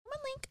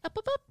Link, up,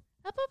 up, up,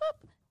 up, up,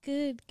 up.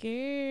 Good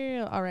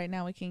girl. All right,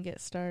 now we can get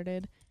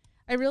started.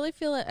 I really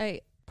feel like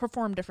I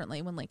perform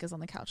differently when Link is on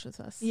the couch with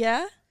us.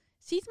 Yeah?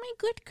 She's my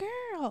good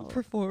girl.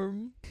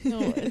 Perform.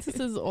 No, this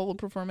is all a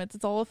performance.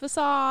 It's all a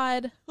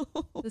facade.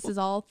 This is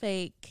all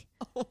fake.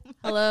 Oh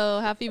Hello,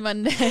 happy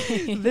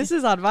Monday. This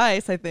is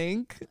advice, I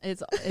think.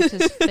 It's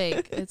just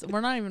fake. We're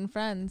not even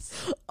friends.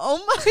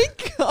 Oh my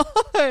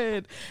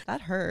God.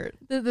 That hurt.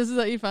 This is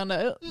how you found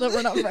out that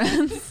we're not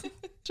friends.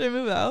 Should I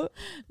move out?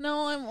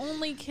 No, I'm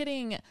only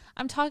kidding.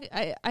 I'm talking.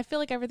 I feel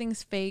like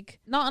everything's fake.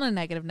 Not on a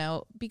negative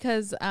note,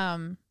 because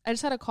I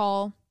just had a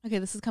call. Okay,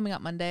 this is coming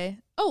out Monday.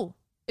 Oh,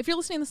 if you're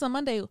listening to this on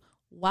Monday,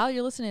 while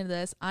you're listening to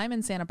this, I'm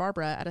in Santa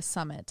Barbara at a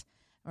summit.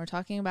 And we're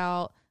talking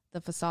about the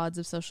facades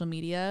of social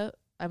media.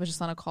 I was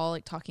just on a call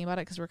talking about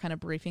it because we're kind of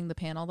briefing the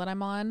panel that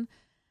I'm on.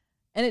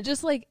 And it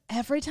just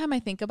every time I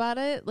think about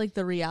it,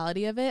 the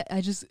reality of it,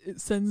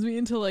 it sends me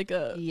into a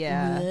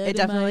it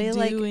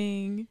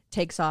definitely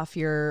takes off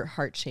your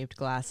heart-shaped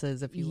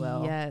glasses, if you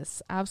will.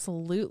 Yes,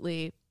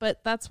 absolutely.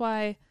 But that's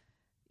why,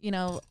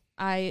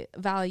 I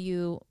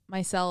value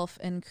myself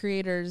and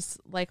creators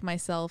like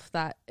myself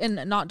and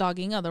not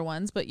dogging other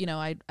ones, but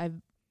I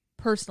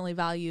personally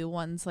value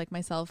ones like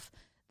myself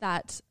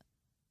that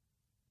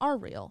are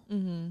real.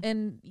 Mm-hmm.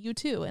 And you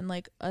too, and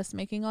us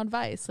making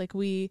advice,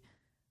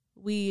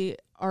 we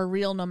are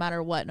real no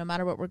matter what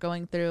we're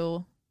going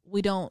through.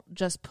 We don't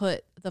just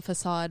put the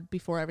facade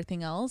before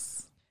everything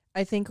else.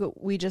 I think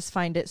we just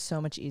find it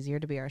so much easier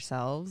to be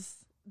ourselves.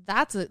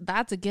 That's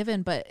a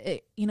given, but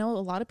a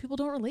lot of people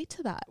don't relate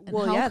to that. And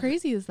how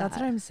crazy is that?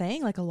 That's what I'm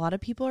saying. A lot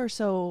of people are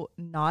so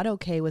not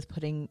okay with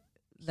putting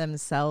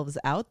themselves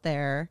out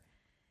there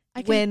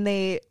when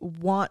they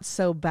want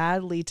so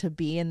badly to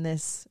be in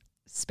this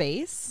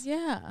space.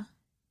 Yeah.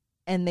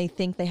 And they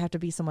think they have to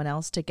be someone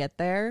else to get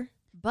there.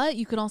 But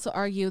you can also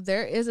argue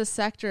there is a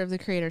sector of the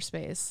creator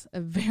space,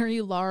 a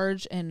very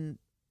large and,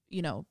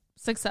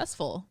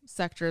 successful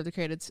sector of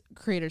the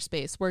creator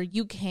space where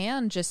you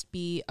can just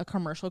be a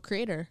commercial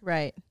creator.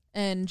 Right.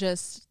 And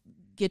just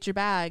get your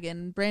bag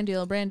and brand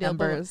deal.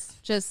 Numbers.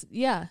 Just,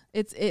 yeah,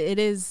 it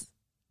is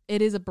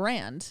a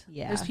brand.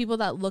 Yeah. There's people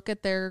that look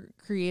at their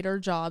creator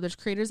job. There's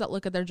creators that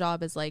look at their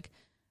job as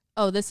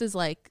oh, this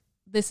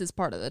is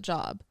part of the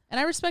job. And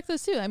I respect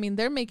those too. I mean,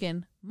 they're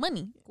making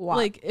money. Wow.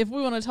 If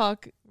we want to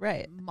talk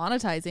right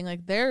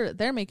monetizing,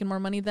 they're making more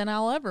money than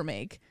I'll ever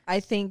make. I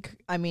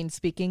think,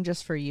 speaking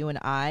just for you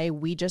and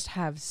we just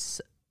have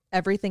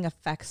everything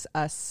affects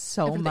us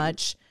so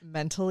much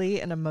mentally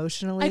and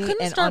emotionally. I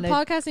couldn't start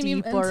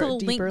podcasting until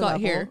Link got level.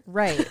 here.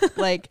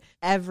 Right.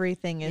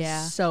 Everything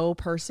is so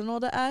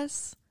personal to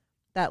us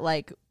that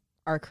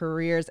our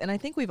careers. And I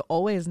think we've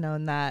always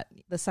known that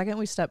the second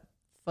we step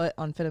foot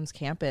on FIDM's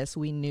campus,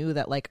 we knew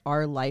that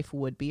our life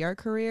would be our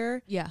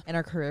career. Yeah. And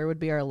our career would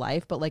be our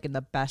life, but in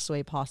the best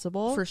way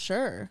possible. For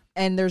sure.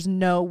 And there's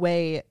no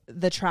way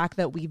the track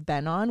that we've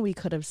been on, we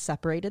could have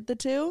separated the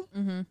two.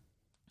 Mm-hmm.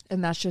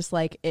 And that's just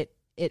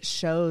it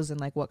shows in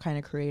what kind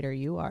of creator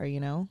you are,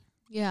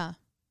 Yeah.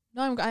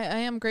 No, I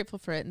am grateful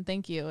for it, and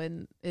thank you.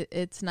 And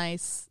it's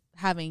nice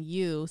having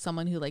you,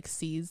 someone who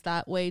sees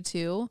that way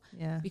too.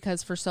 Yeah.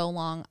 Because for so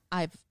long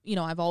I've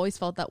always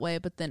felt that way,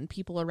 but then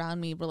people around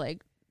me were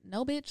like,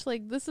 no, bitch,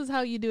 this is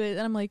how you do it. And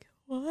I'm like,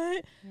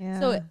 what? Yeah.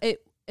 So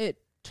it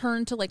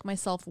turned to my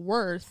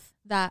self-worth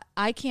that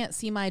I can't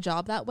see my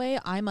job that way.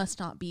 I must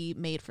not be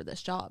made for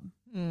this job.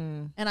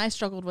 And I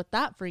struggled with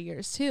that for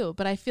years too.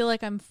 But I feel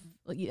like I'm,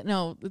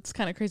 it's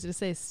kind of crazy to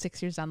say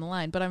 6 years down the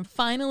line, but I'm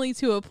finally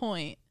to a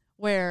point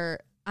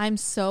where I'm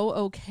so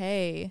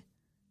okay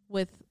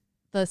with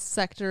the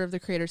sector of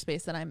the creator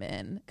space that I'm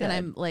in. Good.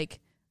 And I'm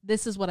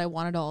this is what I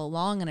wanted all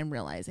along. And I'm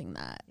realizing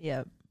that.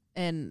 Yep.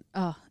 And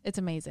it's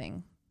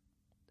amazing.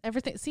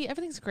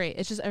 Everything's great.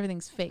 It's just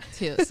everything's fake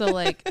too. So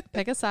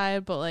pick a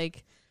side, but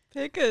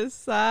pick a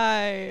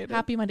side.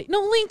 Happy Monday.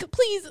 No, Link,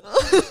 please.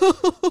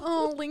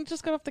 Oh, Link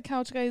just got off the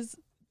couch, guys.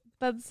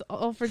 That's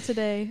all for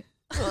today.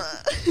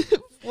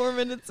 4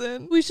 minutes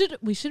in. We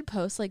should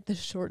post the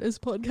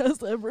shortest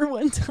podcast ever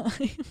one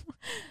time.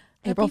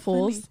 April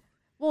Fools. Funny.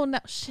 Well, no,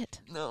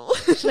 shit. No.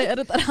 Should I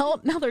edit that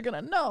out? Now they're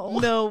gonna know.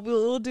 No,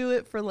 we'll do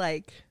it for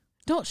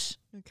Don't.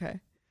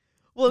 Okay.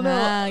 Well, no,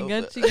 I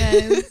got you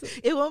guys.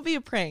 It won't be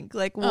a prank.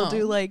 We'll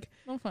do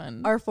no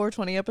fun. Our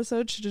 420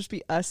 episode should just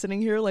be us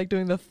sitting here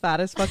doing the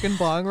fattest fucking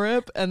bong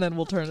rip, and then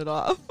we'll turn it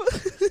off,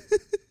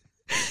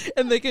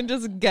 and they can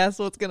just guess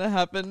what's gonna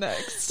happen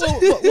next. So,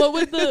 what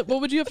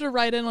would you have to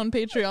write in on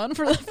Patreon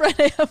for the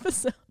Friday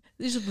episode?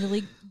 They just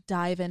really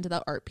dive into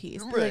that art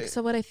piece. Right.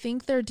 So what I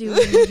think they're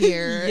doing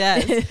here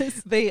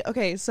is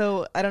okay.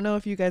 So I don't know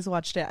if you guys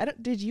watched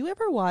it. Did you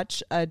ever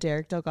watch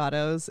Derek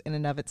Delgado's In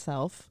and of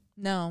Itself?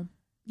 No.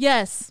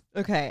 Yes.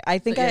 Okay. I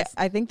think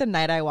I think the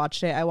night I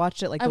watched it the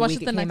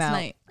week it came out.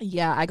 Night.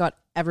 Yeah, I got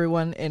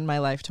everyone in my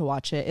life to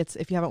watch it. It's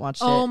if you haven't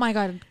watched it. Oh my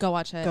God, go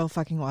watch it. Go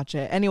fucking watch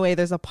it. Anyway,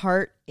 there's a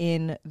part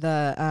in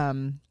the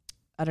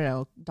I don't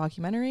know,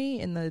 documentary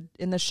in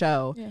the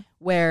show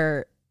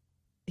where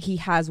he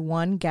has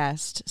one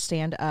guest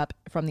stand up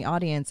from the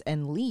audience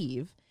and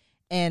leave,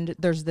 And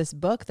there's this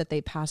book that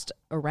they passed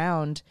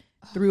around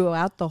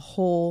throughout the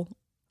whole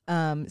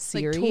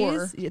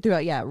series.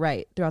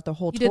 Like throughout the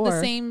whole he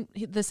tour.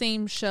 did the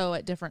same show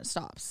at different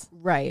stops.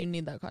 Right. You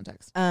need that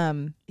context.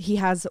 He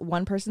has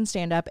one person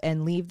stand up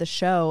and leave the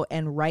show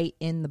and write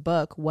in the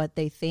book what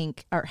they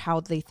think or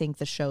how they think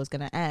the show is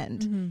going to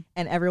end. Mm-hmm.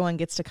 And everyone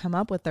gets to come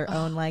up with their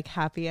own like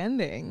happy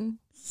ending.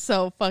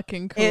 So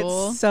fucking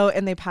cool. It's so,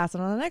 and they pass it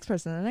on to the next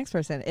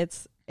person.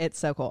 It's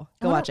so cool.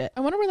 Go watch it.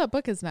 I wonder where that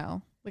book is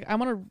now. Like I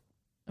want to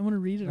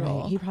read it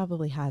all. He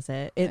probably has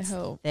it. It's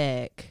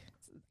thick.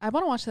 I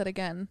want to watch that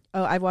again.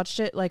 Oh, I've watched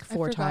it like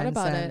 4 times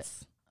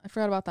since. I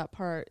forgot about that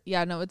part.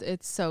 Yeah, no,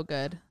 it's so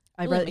good.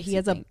 I read. He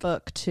has a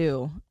book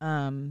too.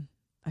 I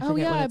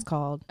forget what it's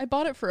called. I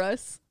bought it for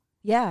us.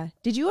 Yeah.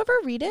 Did you ever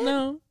read it?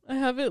 No, I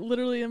have it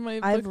literally in my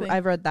book thing.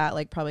 I've read that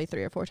like probably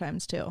 3 or 4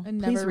 times too.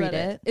 Please read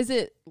it. Is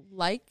it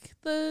like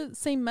the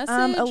same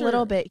message? A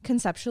little bit.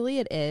 Conceptually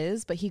it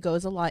is, but he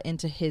goes a lot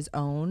into his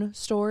own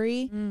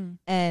story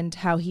and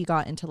how he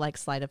got into like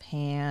sleight of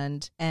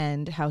hand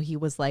and how he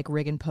was like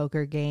rigging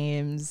poker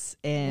games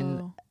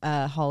in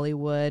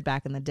Hollywood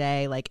back in the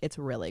day. Like it's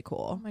really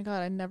cool. Oh my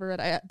God, I never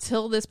read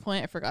till this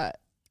point I forgot.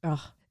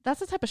 Oh. That's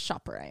the type of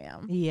shopper I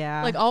am.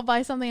 Yeah. Like I'll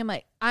buy something, I'm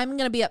like, I'm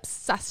going to be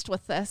obsessed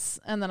with this.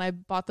 And then I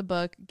bought the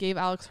book, gave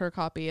Alex her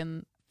copy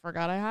and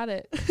forgot I had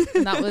it.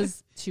 And that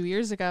was 2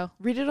 years ago.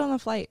 Read it on the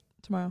flight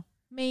tomorrow.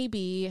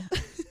 Maybe.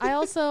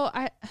 I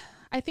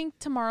think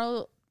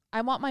tomorrow I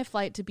want my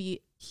flight to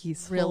be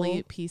peaceful.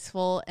 Really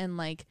peaceful. And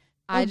like,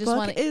 I just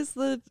want to is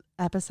the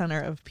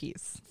epicenter of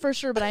peace. For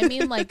sure. But I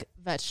mean like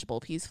vegetable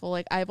peaceful.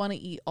 Like I want to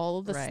eat all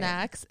of the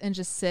snacks and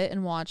just sit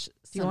and watch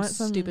some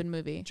stupid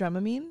movie.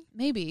 Dramamine?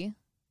 Maybe.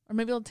 Or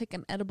maybe I'll take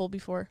an edible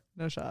before.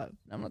 No shot.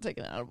 I'm not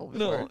taking an edible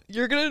before. No,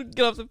 you're gonna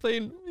get off the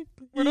plane.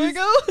 Where do I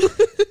go?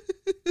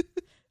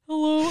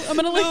 Hello, I'm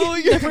gonna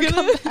never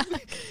come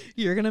back.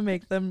 You're gonna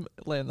make them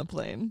land the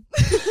plane,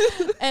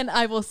 and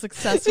I will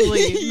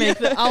successfully make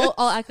them.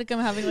 I'll act like I'm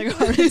having like a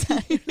heart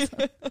attack.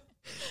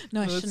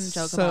 No, I shouldn't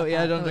joke about that.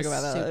 Yeah, don't joke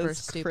about that. Super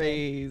stupid.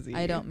 Crazy.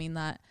 I don't mean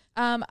that.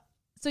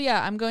 So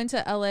yeah, I'm going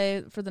to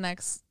LA for the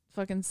next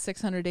fucking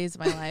 600 days of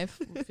my life.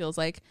 It feels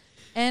like,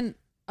 and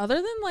other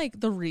than like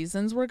the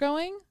reasons we're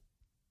going,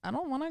 I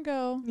don't want to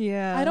go.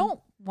 Yeah. I don't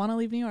want to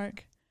leave New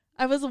York.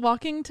 I was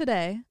walking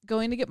today,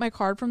 going to get my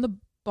card from the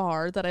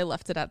bar that I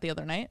left it at the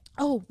other night.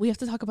 Oh, we have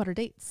to talk about our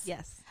dates.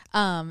 Yes.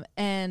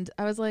 And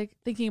I was like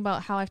thinking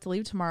about how I have to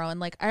leave tomorrow. And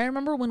like, I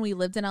remember when we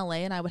lived in LA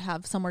and I would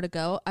have somewhere to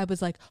go, I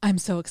was like, I'm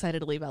so excited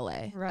to leave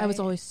LA. Right. I was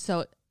always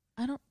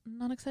I'm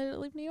not excited to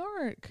leave New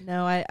York.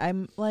 No,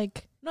 I'm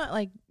like not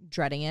like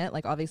dreading it.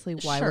 Like obviously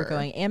why we're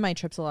going, and my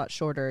trip's a lot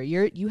shorter.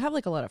 You have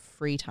like a lot of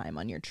free time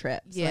on your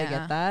trip. So I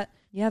get that.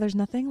 Yeah, there's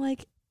nothing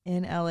like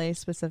in LA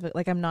specific.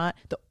 Like I'm not,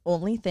 the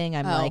only thing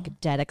I'm like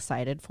dead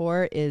excited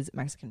for is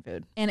Mexican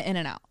food. And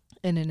In-N-Out.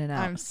 And In-N-Out.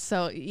 I'm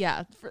so,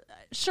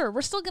 sure.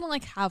 We're still going to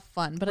like have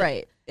fun,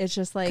 but it's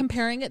just like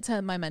comparing it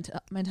to my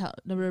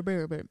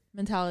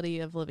mentality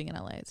of living in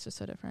LA. It's just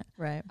so different.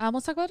 Right.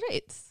 Let's talk about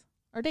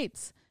our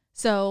dates.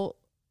 So,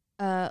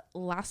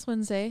 last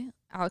Wednesday,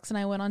 Alex and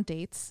I went on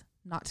dates,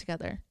 not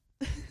together,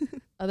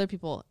 other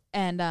people.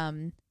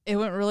 And, it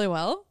went really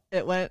well.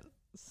 It went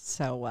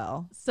so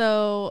well.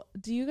 So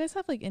do you guys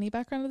have like any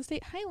background of this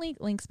date? Hi,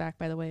 Link's back,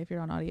 by the way, if you're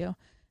on audio,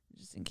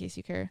 just in case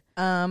you care.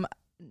 I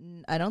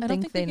don't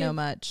think they know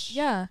much.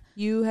 Yeah.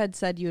 You had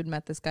said you had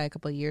met this guy a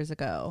couple of years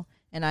ago,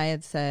 and I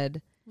had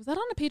said... Was that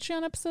on a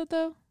Patreon episode,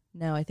 though?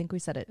 No, I think we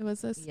said it. It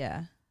was this?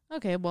 Yeah.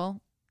 Okay,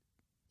 well,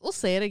 we'll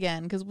say it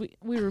again, because we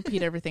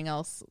repeat everything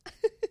else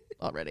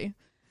already.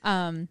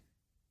 I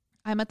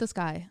met this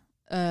guy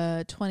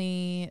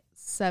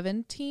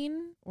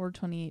 2017 or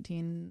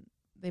 2018.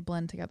 They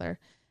blend together.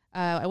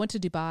 I went to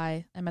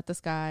Dubai. I met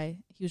this guy.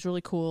 He was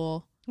really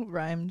cool. It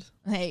rhymed.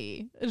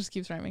 Hey, it just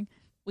keeps rhyming.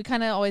 We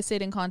kind of always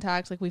stayed in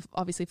contact. Like we've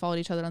obviously followed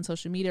each other on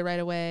social media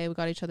right away. We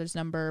got each other's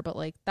number, but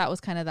like that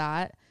was kind of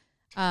that.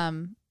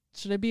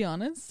 Should I be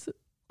honest?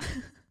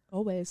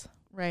 Always.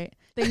 Right.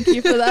 Thank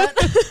you for that.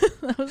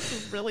 That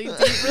was really deep.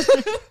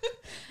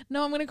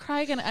 No, I'm going to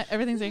cry again.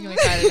 Everything's making me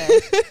cry today.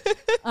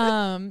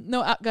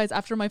 No, guys,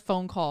 after my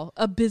phone call,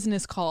 a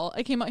business call,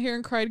 I came out here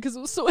and cried because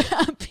I was so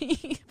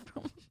happy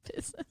from a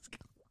business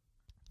call.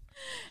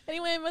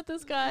 Anyway, I met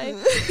this guy.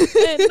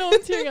 And no,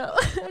 I'm tearing up.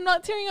 I'm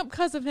not tearing up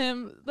because of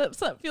him. That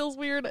feels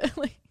weird.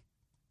 Like,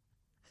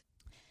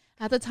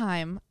 at the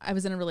time, I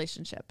was in a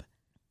relationship.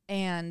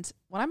 And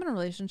when I'm in a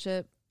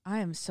relationship, I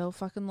am so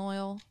fucking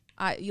loyal.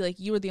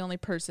 You were the only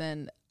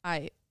person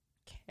I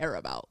care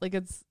about. Like,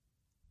 it's,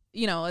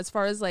 as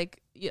far as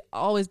like,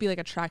 I'll always be like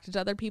attracted to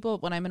other people.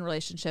 When I'm in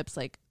relationships,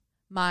 like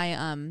my,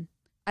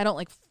 I don't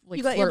like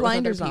you got flirt your with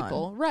blinders other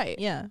people. on. Right.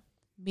 Yeah.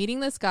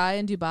 Meeting this guy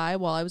in Dubai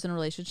while I was in a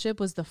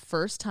relationship was the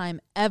first time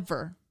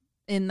ever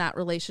in that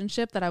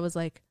relationship that I was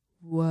like,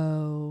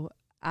 whoa,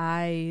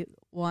 I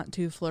want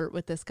to flirt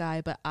with this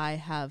guy, but I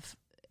have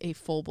a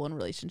full-blown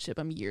relationship.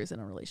 I'm years in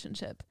a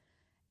relationship.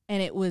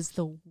 And it was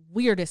the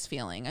weirdest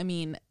feeling. I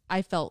mean,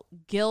 I felt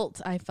guilt.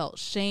 I felt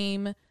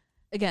shame.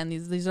 again,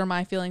 these are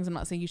my feelings. I'm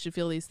not saying you should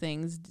feel these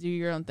things. Do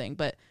your own thing.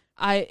 But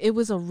it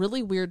was a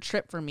really weird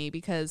trip for me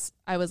because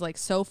I was like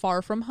so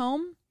far from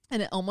home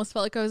and it almost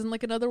felt like I was in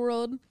like another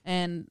world.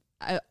 And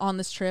on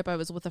this trip, I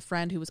was with a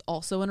friend who was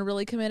also in a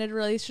really committed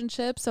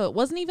relationship. So it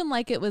wasn't even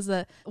like it was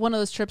one of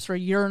those trips where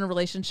you're in a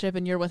relationship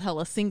and you're with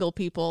hella single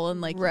people and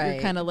like you're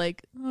kind of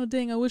like, oh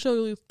dang, I wish I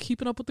was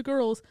keeping up with the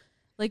girls.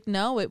 Like,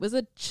 no, it was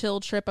a chill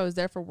trip. I was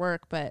there for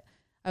work, but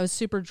I was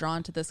super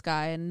drawn to this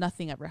guy and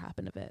nothing ever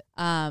happened of it.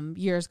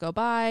 Years go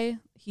by.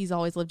 He's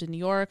always lived in New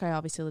York. I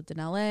obviously lived in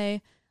LA.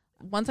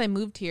 Once I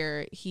moved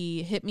here,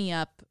 he hit me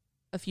up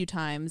a few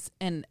times,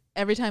 and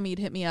every time he'd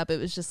hit me up, it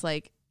was just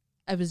like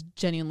I was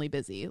genuinely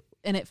busy.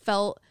 And it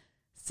felt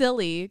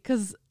silly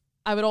because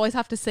I would always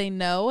have to say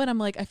no. And I'm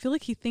like, I feel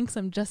like he thinks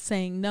I'm just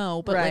saying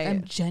no, but like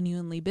I'm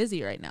genuinely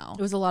busy right now.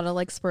 It was a lot of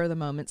like spur of the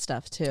moment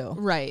stuff too.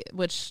 Right.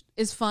 Which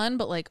is fun,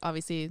 but like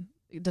obviously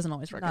it doesn't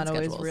always work. Not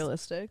always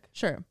realistic.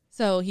 Sure.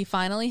 So he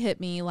finally hit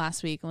me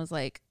last week and was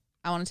like,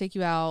 I want to take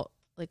you out.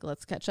 Like,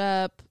 let's catch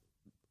up.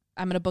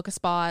 I'm going to book a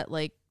spot.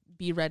 Like,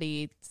 be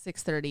ready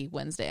 6:30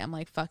 Wednesday. I'm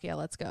like, fuck yeah,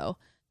 let's go.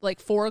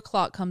 Like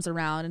 4:00 comes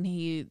around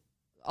and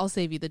I'll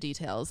save you the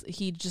details.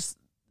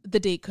 The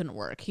date couldn't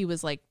work. He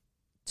was like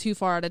too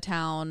far out of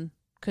town,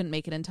 couldn't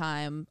make it in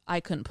time.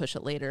 I couldn't push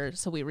it later.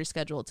 So we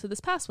rescheduled to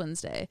this past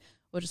Wednesday,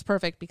 which is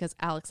perfect because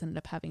Alex ended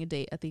up having a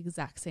date at the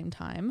exact same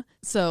time.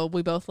 So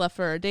we both left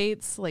for our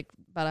dates, like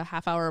about a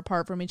half hour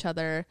apart from each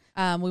other.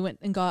 We went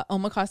and got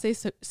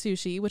omakase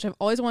sushi, which I've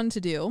always wanted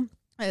to do.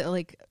 I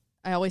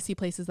always see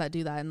places that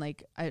do that. And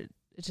like, it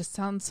just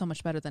sounds so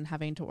much better than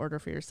having to order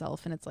for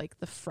yourself. And it's like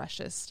the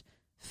freshest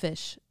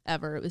fish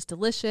ever. It was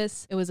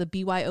delicious. It was a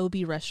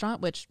BYOB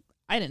restaurant, which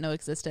I didn't know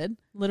existed.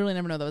 Literally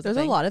never know that was There's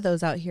a lot of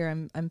those out here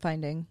I'm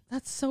finding.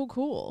 That's so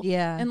cool.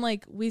 Yeah. And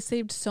like we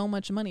saved so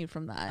much money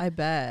from that. I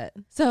bet.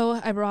 So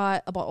I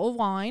brought a bottle of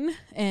wine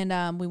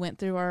and we went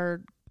through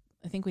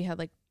I think we had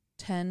like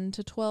 10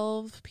 to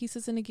 12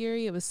 pieces in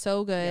nigiri. It was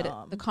so good.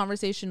 Yum. The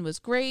conversation was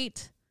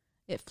great.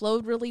 It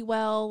flowed really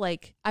well.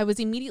 Like I was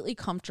immediately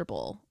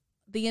comfortable.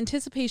 The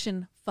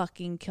anticipation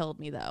fucking killed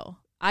me though.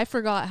 I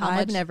forgot how much.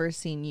 I've never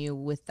seen you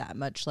with that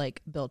much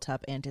like built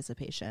up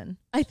anticipation.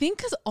 I think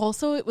because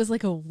also it was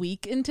like a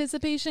week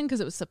anticipation because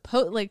it was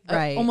supposed like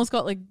right. I almost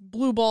got like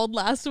blue balled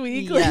last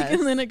week, Yes. like,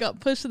 and then it got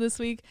pushed to this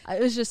week.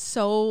 It was just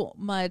so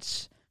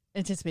much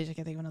anticipation. I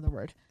can't think of another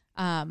word.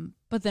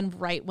 But then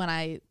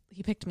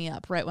he picked me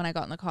up right when I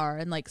got in the car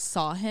and like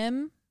saw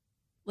him,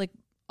 like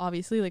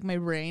obviously like my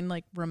brain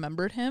like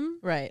remembered him,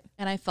 right,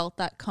 and I felt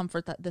that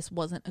comfort that this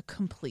wasn't a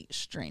complete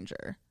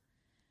stranger.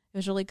 It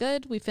was really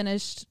good. We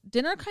finished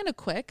dinner kind of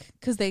quick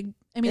because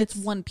it's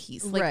one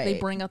piece. Like right. They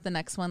bring out the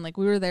next one. Like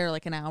we were there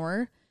like an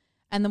hour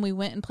and then we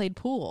went and played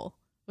pool,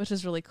 which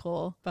is really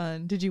cool.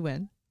 Fun. Did you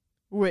win?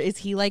 Is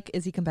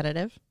he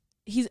competitive?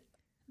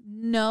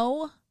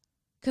 No,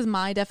 because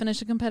my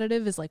definition of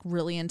competitive is like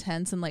really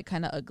intense and like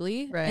kind of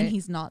ugly. Right. And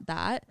he's not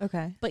that.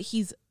 Okay. But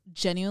he's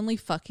genuinely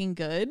fucking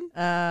good.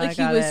 Like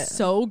he was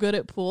so good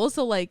at pool.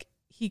 So like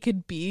he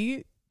could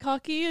be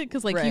cocky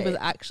because like right. he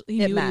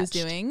knew what he was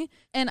doing.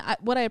 And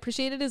what I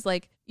appreciated is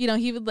like, you know,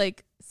 he would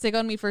like sig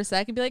on me for a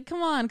sec and be like,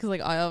 come on, because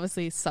like I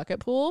obviously suck at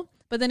pool.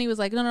 But then he was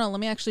like, no, let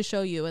me actually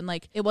show you. And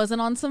like it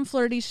wasn't on some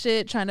flirty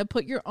shit trying to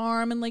put your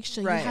arm and like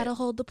show right. you how to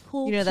hold the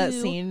pool. You know that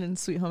scene in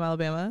Sweet Home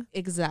Alabama?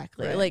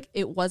 Exactly. Right. Like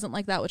it wasn't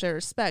like that, which I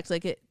respect.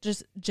 Like it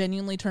just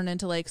genuinely turned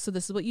into like, so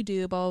this is what you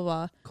do, blah blah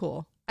blah.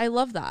 Cool. I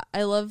love that.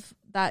 I love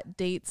that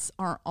dates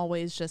aren't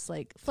always just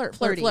like flirt,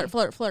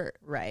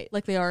 right,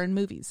 like they are in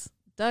movies.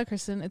 Duh,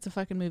 Kristen, it's a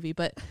fucking movie,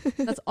 but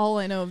that's all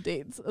I know of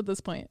dates at this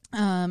point.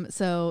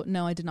 So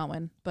no, I did not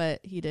win,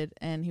 but he did,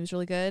 and he was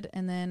really good.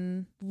 And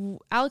then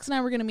Alex and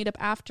I were gonna meet up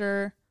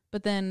after,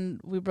 but then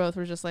we both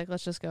were just like,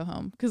 let's just go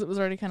home because it was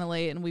already kind of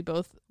late, and we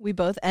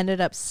both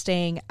ended up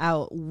staying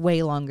out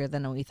way longer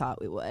than we thought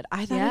we would.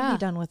 I thought we'd be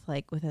done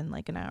within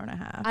like an hour and a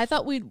half. I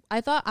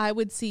thought I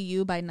would see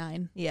you by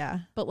 9. Yeah,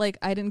 but like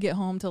I didn't get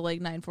home till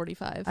like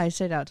 9:45. I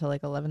stayed out till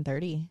like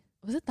 11:30.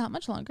 Was it that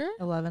much longer?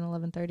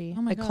 11:30.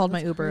 Oh my God, I called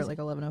my Uber crazy. at like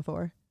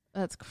 11:04.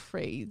 That's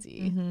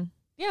crazy. Mm-hmm.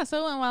 Yeah, so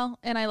it went well.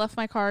 And I left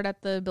my card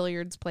at the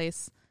billiards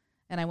place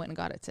and I went and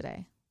got it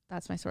today.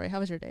 That's my story. How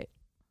was your date?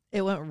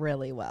 It went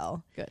really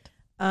well. Good.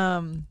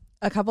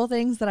 A couple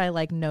things that I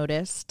like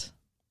noticed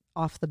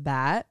off the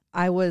bat.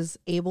 I was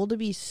able to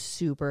be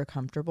super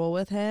comfortable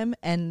with him,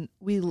 and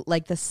we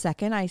like the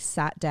second I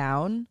sat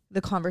down,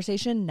 the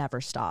conversation never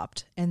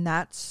stopped, and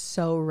that's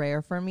so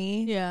rare for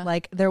me. Yeah,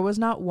 like there was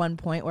not one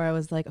point where I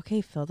was like,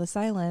 okay, fill the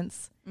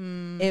silence.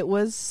 It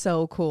was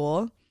so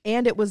cool,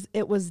 and it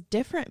was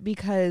different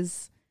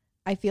because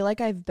I feel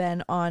like I've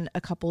been on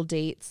a couple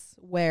dates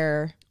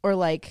where, or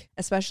like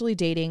especially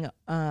dating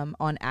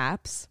on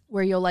apps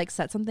where you'll like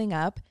set something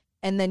up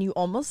and then you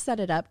almost set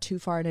it up too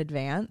far in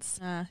advance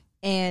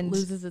and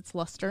loses its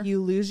luster.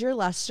 You lose your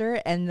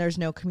luster and there's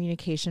no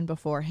communication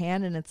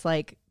beforehand, and it's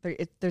like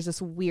there's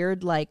this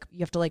weird like you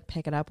have to like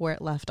pick it up where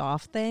it left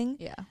off thing.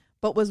 Yeah.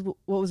 But what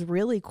was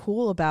really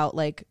cool about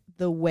like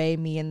the way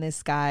me and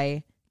this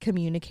guy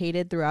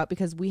communicated throughout,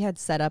 because we had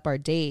set up our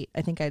date.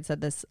 I think I had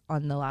said this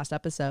on the last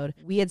episode.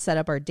 We had set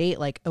up our date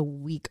like a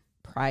week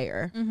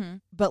prior,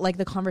 but like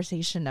the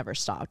conversation never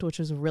stopped, which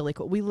was really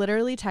cool. We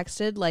literally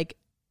texted like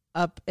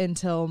up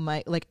until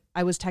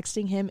I was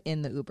texting him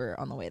in the Uber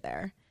on the way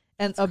there,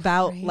 and that's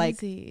about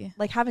crazy.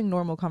 like having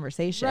normal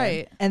conversation,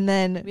 right? And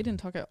then we didn't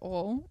talk at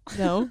all.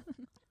 No.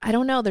 I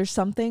don't know. There's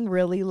something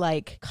really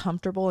like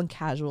comfortable and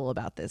casual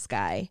about this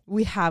guy.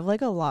 We have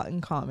like a lot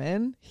in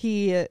common.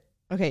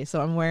 Okay,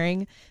 so I'm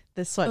wearing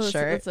this sweatshirt.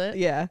 That's it?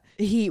 Yeah.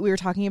 We were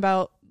talking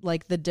about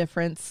like the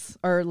difference,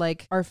 or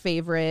like our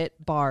favorite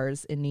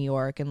bars in New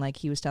York, and like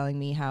he was telling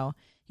me how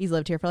he's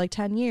lived here for like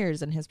 10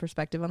 years and his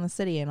perspective on the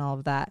city and all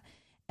of that.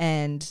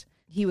 And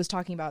he was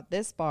talking about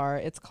this bar.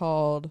 It's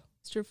called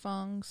Mr.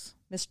 Fong's.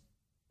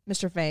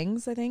 Mr.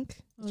 Fangs, I think.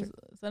 Is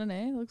that an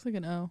A? It looks like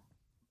an O.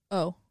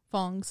 Oh,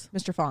 Fong's.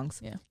 Mr.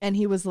 Fong's. Yeah. And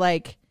he was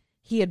like,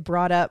 he had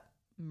brought up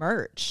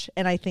merch,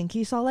 and I think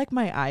he saw like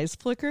my eyes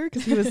flicker,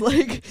 because he was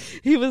like,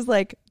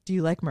 do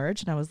you like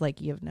merch? And I was like,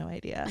 you have no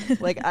idea.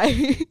 Like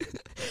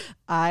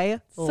I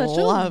such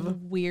love a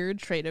weird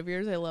trait of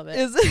yours. I love it.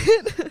 Is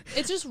it?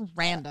 It's just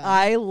random.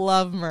 I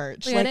love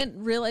merch. Like, I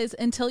didn't realize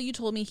until you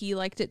told me he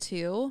liked it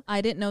too. I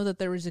didn't know that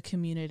there was a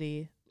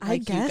community. Like I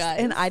guess, you guys.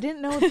 and I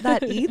didn't know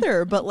that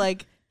either. But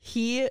like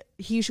he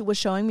was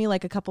showing me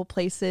like a couple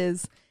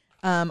places.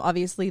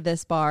 Obviously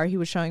this bar, he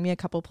was showing me a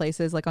couple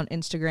places like on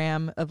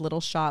Instagram of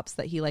little shops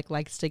that he like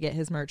likes to get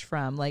his merch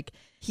from. Like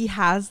he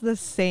has the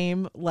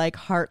same like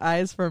heart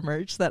eyes for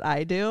merch that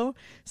I do.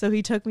 So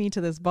he took me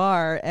to this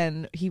bar,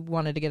 and he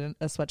wanted to get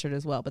a sweatshirt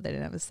as well, but they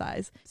didn't have his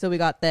size. So we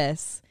got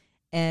this,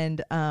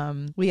 and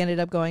we ended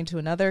up going to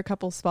another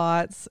couple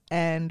spots,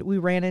 and we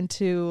ran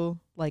into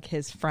like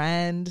his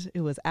friend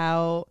who was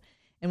out,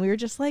 and we were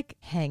just like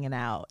hanging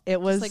out.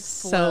 It was like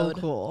so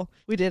cool.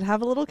 We did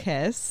have a little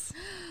kiss.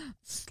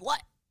 Slut.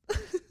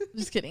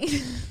 Just kidding.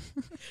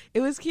 It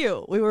was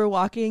cute. We were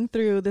walking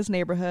through this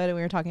neighborhood, and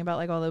we were talking about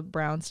like all the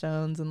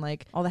brownstones and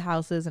like all the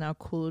houses and how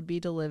cool it would be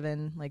to live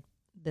in like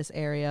this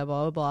area,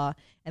 blah blah blah.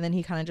 And then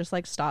he kind of just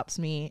like stops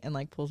me and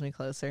like pulls me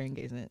closer and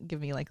give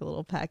me like a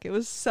little peck. It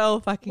was so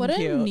fucking cute. What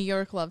a New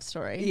York love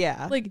story.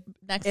 Yeah, like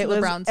next to the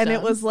brownstones. And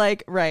it was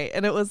like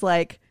and it was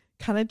like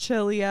kind of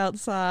chilly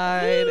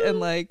outside. Woo! And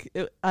like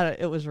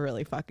it was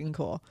really fucking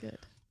cool. Good.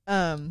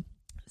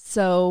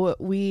 So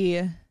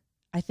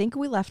I think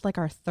we left like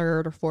our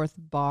third or fourth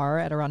bar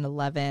at around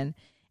 11,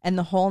 and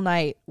the whole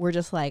night we're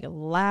just like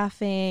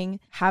laughing,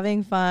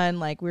 having fun.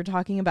 Like we're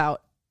talking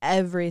about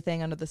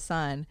everything under the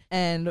sun,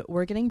 and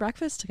we're getting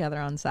breakfast together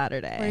on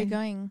Saturday. Where are you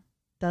going?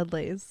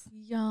 Dudley's.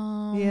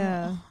 Yum.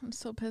 Yeah. I'm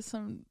so pissed.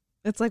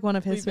 It's like one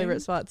of his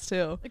favorite spots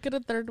too. I could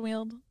have third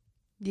wheeled.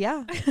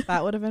 Yeah,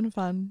 that would have been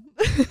fun.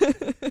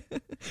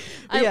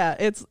 Yeah,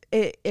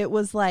 it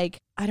was like,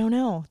 I don't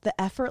know, the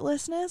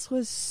effortlessness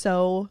was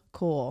so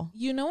cool.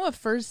 You know, a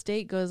first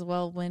date goes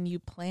well when you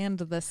planned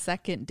the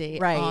second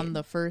date on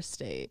the first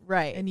date,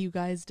 right? And you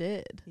guys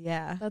did.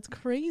 Yeah, that's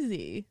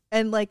crazy.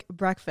 And like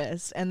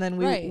breakfast, and then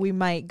we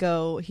might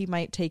go. He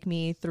might take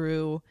me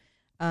through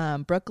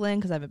Brooklyn,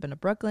 because I haven't been to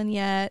Brooklyn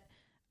yet.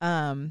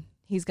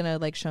 He's gonna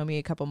like show me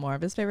a couple more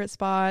of his favorite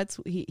spots.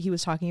 He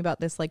was talking about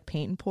this like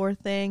paint and pour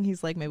thing.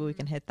 He's like, maybe we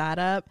can hit that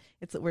up.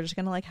 We're just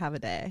gonna like have a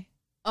day.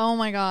 Oh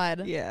my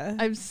god. Yeah.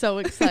 I'm so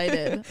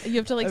excited. You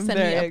have to like send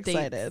me updates.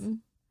 Excited.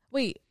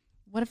 Wait,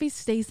 what if he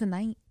stays the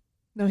night?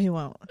 No, he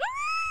won't.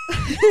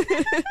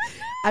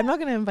 I'm not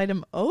gonna invite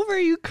him over.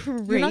 You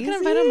crazy? You're not gonna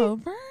invite him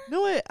over?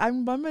 No,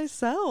 I'm by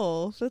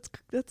myself.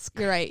 That's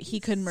You're right.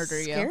 He could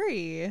murder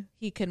scary.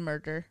 He could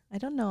murder. I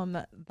don't know him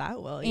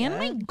that well and yet.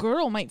 My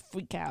girl might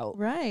freak out.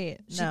 Right.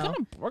 She's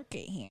gonna break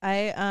it.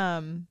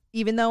 I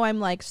even though I'm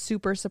like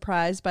super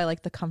surprised by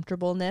like the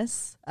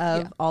comfortableness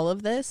of all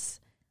of this,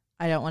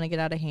 I don't want to get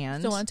out of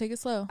hand. Still want to take it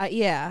slow.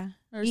 Yeah.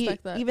 I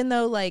respect that. Even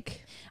though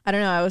like, I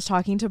don't know, I was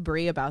talking to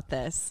Brie about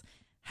this,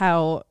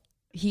 how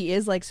he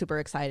is like super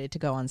excited to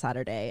go on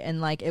Saturday,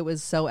 and like it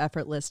was so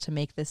effortless to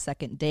make this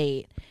second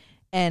date,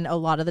 and a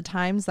lot of the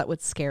times that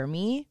would scare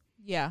me.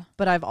 Yeah.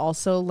 But I've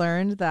also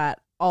learned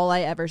that all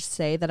I ever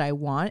say that I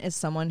want is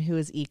someone who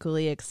is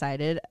equally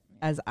excited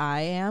as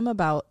I am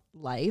about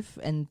life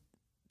and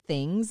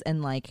things,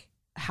 and like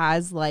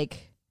has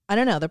like, I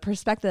don't know, the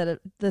perspective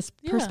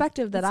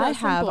that I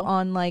have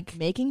on like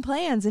making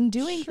plans and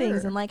doing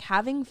things and like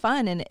having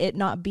fun and it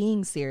not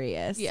being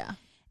serious. Yeah.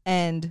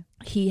 And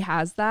he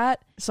has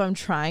that. So I'm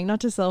trying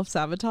not to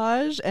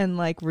self-sabotage and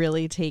like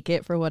really take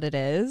it for what it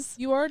is.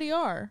 You already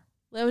are.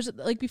 I was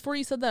like, before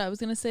you said that, I was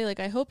going to say like,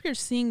 I hope you're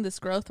seeing this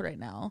growth right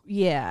now.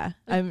 Yeah.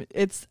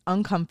 It's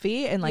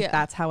uncomfy, and like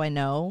that's how I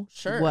know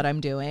what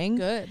I'm doing.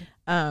 Good.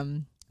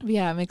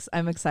 Yeah,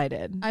 I'm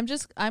excited.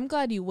 I'm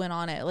glad you went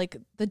on it. Like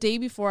the day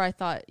before I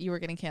thought you were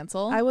going to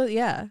cancel. I was,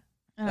 yeah.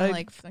 And I'm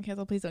like, don't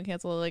cancel, please don't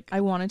cancel. Like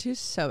I wanted to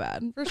so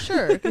bad. For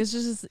sure. It's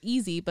just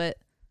easy, but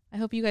I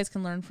hope you guys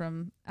can learn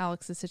from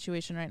Alex's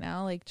situation right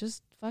now. Like,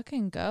 just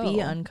fucking go. Be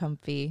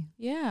uncomfy.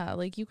 Yeah,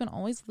 like you can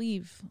always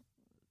leave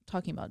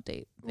talking about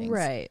date things.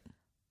 Right.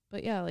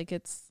 But yeah, like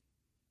it's,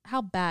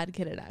 how bad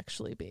could it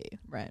actually be?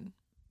 Right.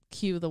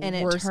 cue the And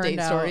it worst turned date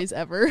out- stories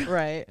ever.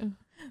 Right.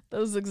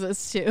 Those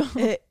exist too.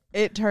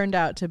 It turned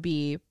out to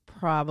be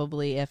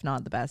probably, if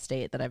not the best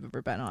date that I've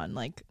ever been on,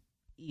 like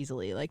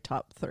easily like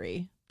top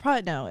 3.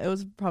 Probably no, it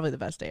was probably the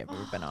best date I've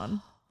ever been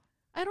on.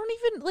 I don't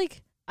even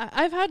like.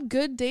 I've had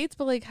good dates,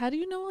 but like, how do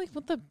you know like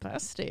what the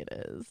best date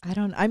is?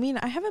 I mean,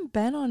 I haven't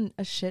been on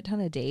a shit ton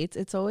of dates.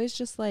 It's always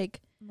just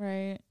like,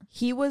 Right.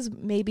 he was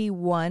maybe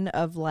one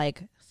of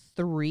like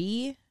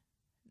 3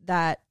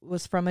 that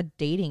was from a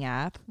dating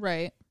app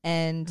Right.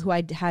 and who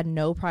I had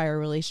no prior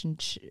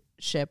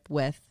relationship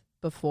with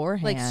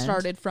beforehand. Like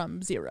started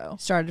from zero.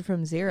 Started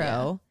from 0.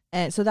 Yeah.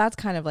 And so that's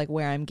kind of like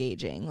where I'm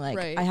gauging. Like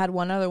Right. I had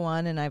one other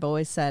one, and I've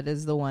always said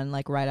is the one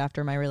like right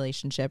after my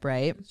relationship,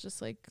 right? It's just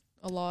like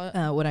a lot.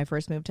 When I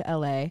first moved to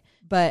LA.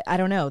 But I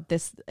don't know.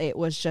 It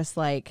was just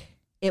like,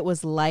 it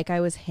was like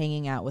I was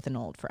hanging out with an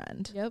old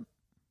friend. Yep.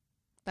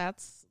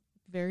 That's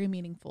very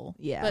meaningful.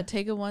 Yeah. But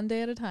take it one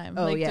day at a time.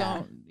 Oh, like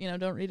yeah.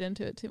 don't read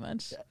into it too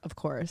much. Of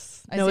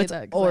course. I say it's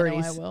that 'cause I know already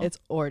I will. it's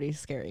already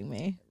scaring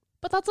me.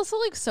 But that's also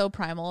like so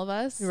primal of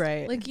us.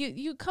 Right. Like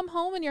you come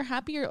home and you're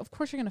happy, of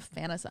course you're gonna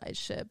fantasize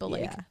shit, but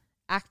like Yeah,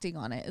 acting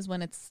on it is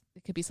when it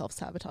could be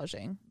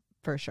self-sabotaging.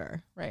 for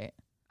sure. Right.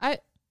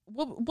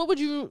 What would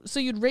you,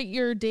 so you'd rate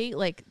your date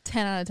like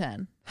 10 out of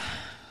 10?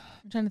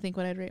 I'm trying to think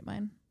what I'd rate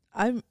mine.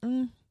 I'm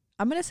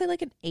gonna say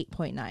like an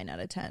 8.9 out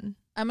of 10.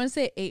 I'm gonna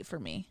say 8 for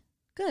me.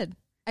 Good.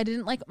 I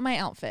didn't like my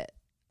outfit.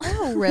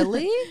 Oh,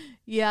 really?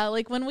 Yeah,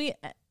 like when we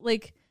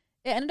like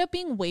it ended up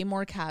being way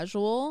more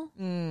casual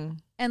and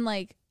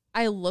like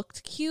I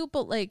looked cute,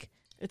 but like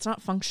It's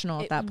not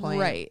functional at that point.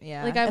 right.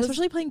 Yeah. Like I was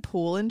especially playing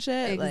pool and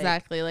shit.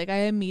 exactly like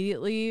I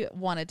immediately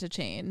wanted to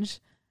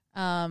change.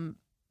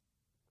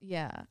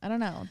 Yeah, I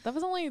don't know. That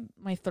was only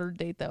my 3rd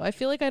date though. I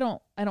feel like I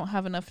don't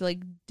have enough like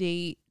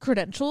date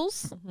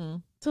credentials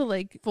to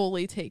like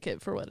fully take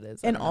it for what it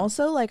is. And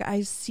also, like,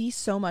 I see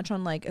so much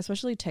on, like,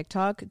 especially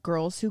TikTok,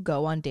 girls who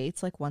go on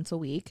dates like once a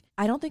week.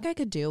 I don't think I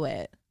could do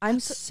it. I'm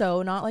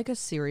so not like a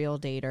serial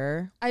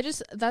dater.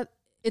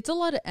 It's a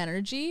lot of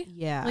energy.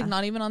 Yeah. Like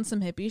not even on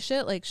some hippie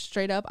shit. Like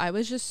straight up, I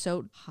was just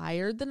so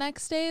tired the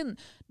next day, and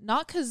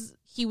not because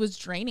he was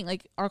draining.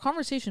 Like our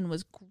conversation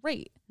was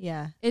great.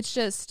 Yeah. It's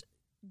just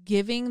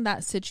giving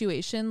that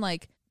situation,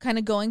 like kind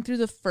of going through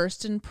the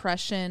first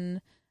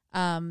impression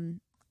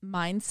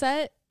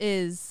mindset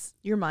is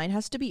Your mind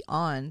has to be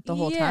on the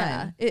whole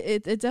time.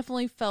 It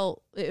definitely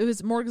felt it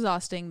was more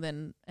exhausting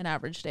than an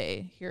average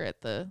day here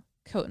at the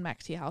Coat and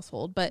Mac Tea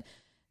household. But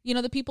you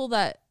know, the people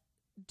that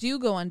do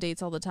go on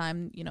dates all the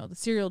time, you know, the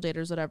serial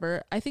daters,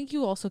 whatever, I think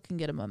you also can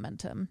get a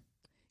momentum.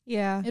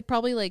 Yeah. It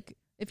probably like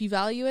if you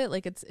value it,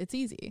 like it's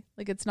easy.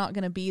 Like it's not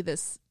gonna be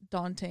this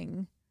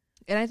daunting.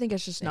 And I think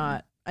it's just thing.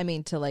 not, I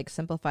mean, to like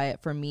simplify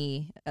it for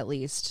me, at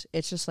least,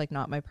 it's just like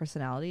not my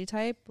personality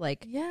type.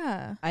 Like,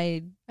 Yeah.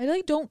 I I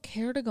like don't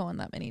care to go on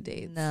that many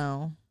dates.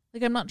 no.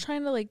 Like I'm not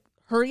trying to like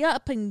hurry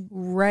up and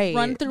Right.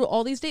 run through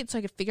all these dates so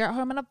I can figure out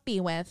who I'm gonna be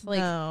with. Like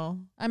no.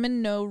 I'm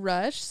in no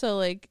rush. So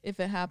like if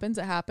it happens,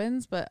 it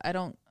happens. But I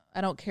don't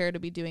care to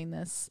be doing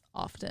this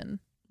often.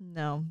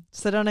 No.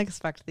 So don't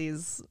expect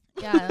these.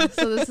 Yeah.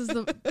 So this is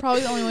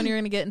probably the only one you're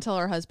gonna get until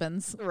our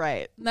husbands.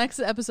 Right. Next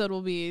episode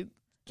will be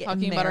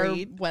talking about our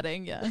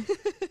wedding. Yeah.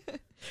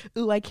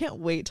 Ooh, I can't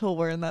wait till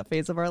we're in that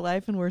phase of our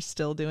life and we're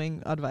still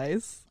doing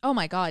advice. Oh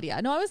my God.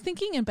 Yeah. No, I was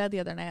thinking in bed the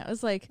other night. I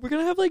was like, We're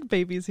gonna have like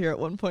babies here at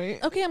one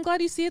point. okay, I'm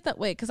glad you see it that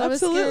way. Cause I was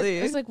scared. Absolutely.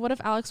 I was like, what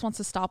if Alex wants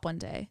to stop one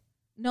day?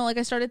 No, like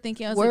I started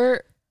thinking, I was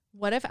like,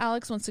 what if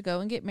Alex wants to go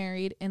and get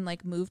married and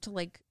like move to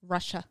like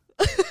Russia?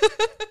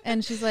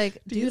 And she's like,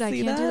 Do you dude, I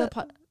see can't do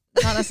that?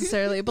 not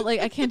necessarily, but like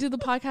I can't do the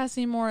podcast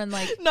anymore. And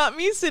like, Not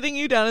me sitting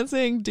you down and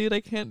saying, dude,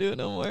 I can't do it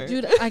no more.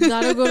 dude, I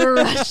gotta go to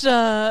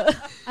Russia.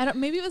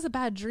 Maybe it was a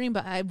bad dream,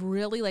 but I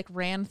really like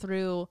ran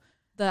through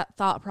that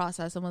thought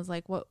process and was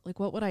like, what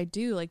would I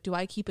do? Like, do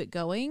I keep it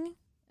going?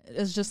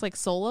 It's just like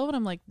solo. And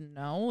I'm like,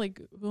 no,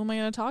 like who am I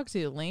going to talk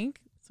to? Link?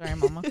 Sorry,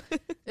 mama.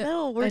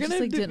 No, we're I just,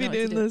 gonna like, didn't be know what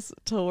to doing do. this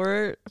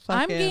tour.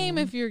 I'm game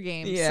if you're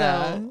game.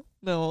 Yeah. So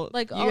No,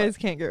 like, you guys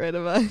can't get rid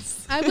of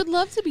us. I would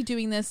love to be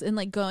doing this and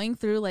like going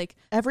through like,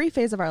 Every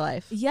phase of our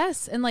life.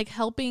 yes, and like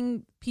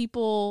helping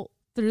people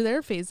through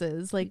their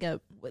phases. Like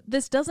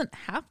this doesn't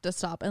have to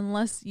stop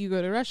unless you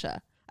go to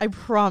Russia. I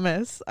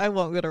promise I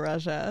won't go to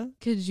Russia.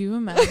 Could you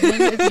imagine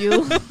if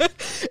you?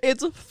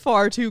 It's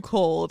far too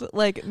cold.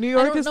 Like New I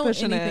York don't is know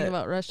pushing anything it.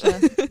 about Russia,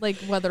 like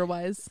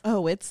weather-wise.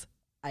 Oh, it's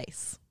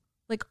ice.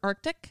 Like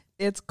Arctic,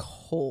 It's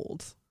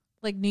cold.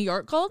 like New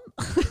York cold,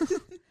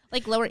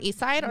 like Lower East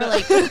Side, or No.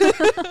 like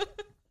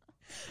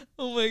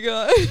Oh my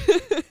god.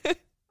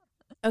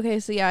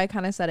 Okay, so yeah, I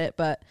kind of said it,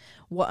 but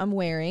what I'm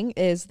wearing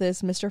is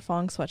this Mr.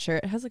 Fong sweatshirt.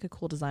 It has like a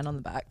cool design on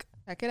the back.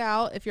 check it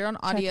out. If you're on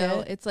audio,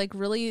 it. it's like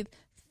really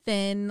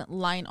thin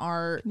line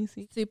art, Can you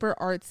see? super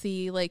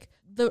artsy. Like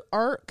the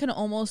art can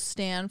almost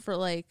stand for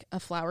like a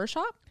flower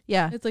shop.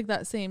 Yeah. It's like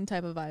that same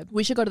type of vibe.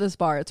 We should go to this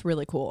bar. It's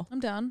really cool.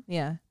 I'm down.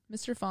 Yeah.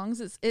 Mr.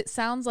 Fong's, it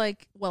sounds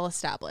like well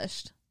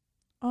established.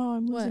 Oh,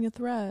 I'm What? losing a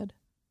thread.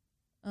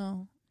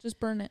 Oh, just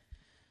burn it.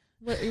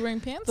 What, are you wearing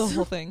pants? The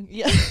whole thing.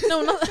 Yeah.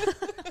 No, not.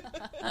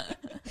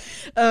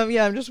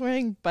 Yeah, I'm just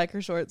wearing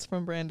biker shorts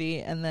from Brandy,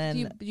 and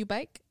then Do you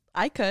bike?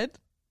 I could.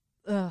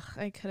 Ugh,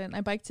 I couldn't.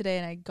 I biked today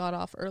and I got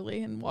off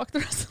early and walked the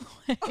rest of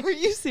the way. Are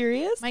you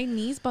serious? My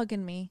knee's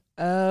bugging me.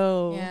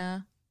 Oh.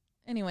 Yeah.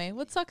 Anyway,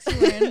 what socks you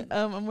wearing?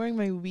 I'm wearing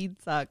my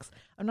weed socks.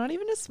 I'm not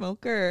even a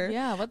smoker.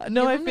 Yeah. What?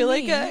 No, I feel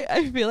like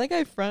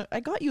I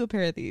got you a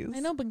pair of these.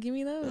 I know, but give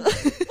me those.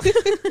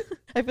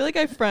 I feel like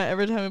I front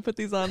every time I put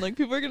these on. Like,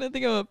 people are gonna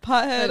think I'm a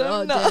pothead. Like,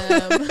 I'm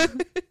damn.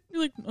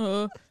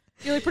 not.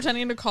 You're like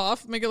pretending to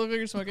cough, make it look like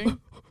you're smoking.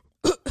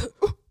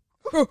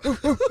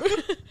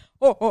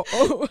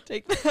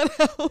 Take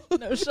that out.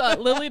 No shot,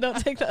 Lily. Don't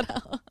take that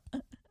out.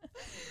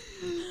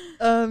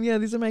 Yeah,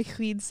 these are my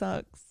tweed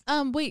socks.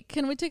 Wait,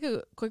 can we take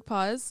a quick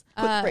pause?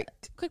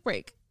 Quick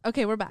break.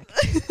 Okay, we're back.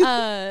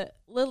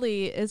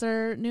 Lily is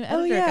our new editor,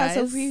 Oh yeah, guys.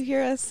 so if you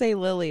hear us say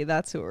Lily,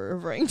 that's who we're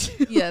referring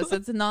to. Yes,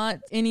 it's not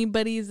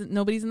nobody's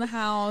in the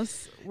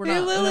house. We're Hey,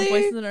 not Lily.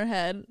 voices in our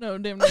head. No,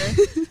 damn near.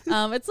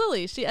 It's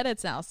Lily. She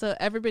edits now. So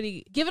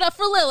everybody give it up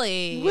for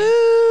Lily.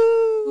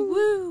 Woo!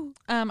 Woo.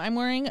 I'm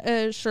wearing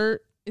a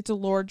shirt. It's a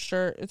Lord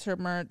shirt. It's her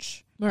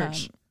merch.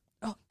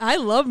 Oh, I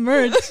love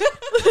merch.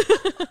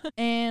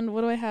 And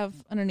what do I have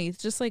underneath?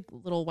 Just like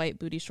little white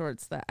booty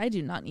shorts that I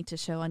do not need to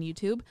show on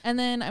YouTube. And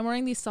then I'm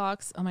wearing these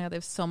socks. Oh my God, they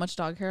have so much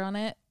dog hair on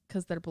it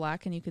because they're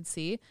black and you could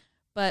see.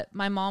 But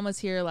my mom was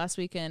here last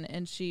weekend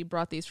and she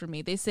brought these for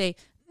me. They say,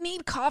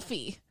 need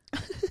coffee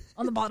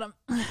on the bottom.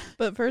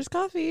 But first,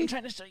 coffee. I'm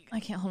trying to show you. I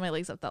can't hold my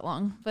legs up that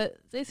long. But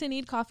they say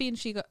need coffee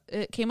and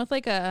it came with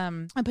like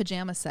a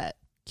pajama set.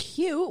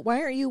 Cute.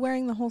 Why aren't you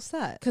wearing the whole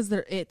set? Because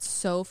it's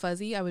so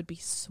fuzzy, I would be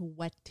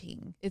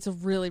sweating. It's a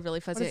really, really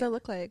fuzzy. What does that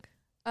look like?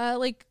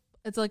 Like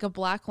it's like a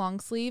black long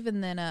sleeve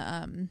and then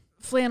a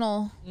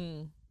flannel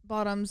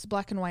bottoms,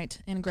 black and white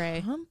and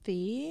gray.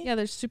 Comfy. Yeah,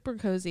 they're super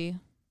cozy,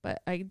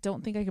 but I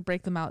don't think I could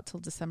break them out till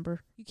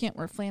December. You can't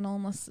wear flannel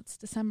unless it's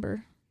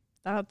December.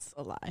 That's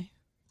a lie.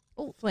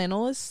 Oh,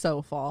 Flannel is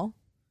so fall.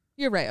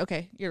 you're right.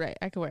 Okay, you're right.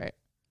 I could wear it.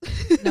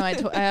 No, I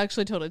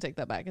actually totally take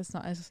that back. It's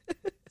not.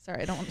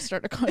 Sorry, I don't want to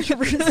start a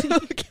controversy.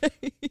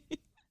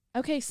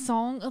 Okay,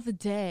 song of the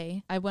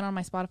day. I went on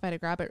my Spotify to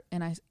grab it,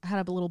 and I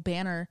had a little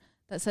banner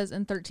that says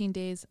in 13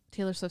 days,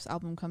 Taylor Swift's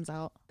album comes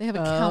out. They have a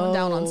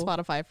countdown on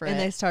Spotify for it. And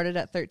they started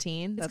at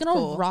 13. It's going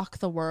to rock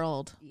the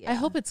world. Yeah. I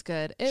hope it's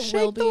good. It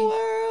Shake will be. the world.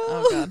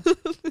 Oh,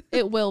 God.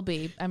 It will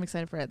be. I'm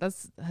excited for it. That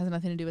has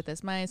nothing to do with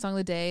this. My song of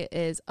the day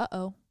is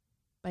Uh-Oh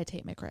by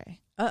Tate McRae.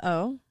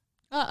 Uh-oh.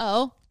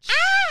 Uh-oh.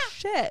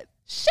 Shit.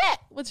 Shit.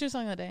 What's your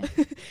song of the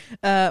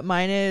day?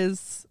 Mine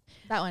is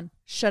That one.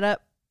 Shut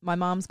Up, My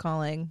Mom's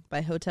Calling by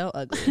Hotel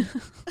Ugly.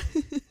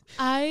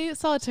 I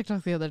saw a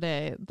TikTok the other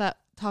day that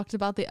talked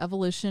about the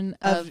evolution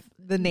of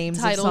the names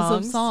titles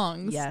of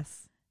songs.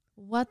 Yes.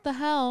 What the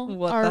hell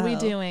What are the we hell?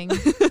 doing?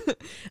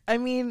 I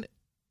mean,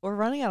 we're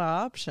running out of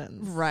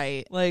options.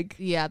 Right. Like,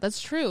 Yeah,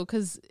 that's true.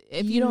 Because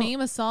if You you don't-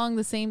 name a song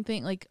the same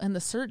thing, like in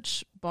the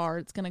search bar,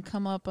 it's going to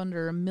come up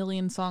under a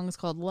million songs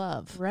called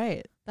Love.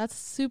 right. That's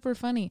super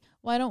funny.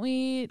 Why don't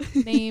we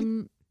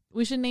name...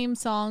 We should name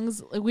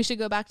songs. Like we should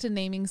go back to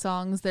naming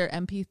songs their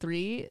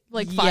MP3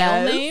 file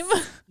Yes. name,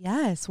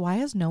 Yes. Why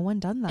has no one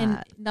done that?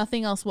 and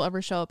nothing else will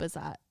ever show up as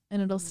that,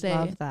 and it'll stay.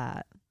 Love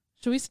that.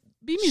 Should we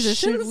be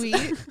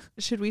musicians?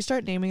 Should we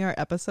start naming our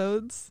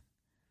episodes?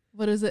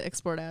 What does it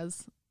export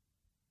as?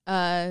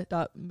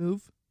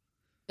 Move.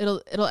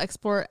 It'll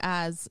export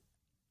as,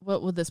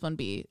 what would this one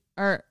be?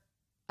 Or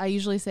I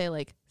usually say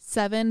like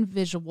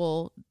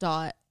 7visual.mov.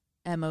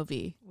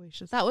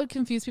 That would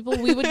confuse people.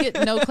 We would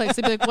get no clicks.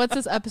 They'd be like, what's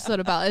this episode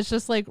about? It's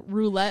just like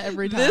roulette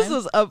every time. This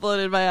was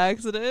uploaded by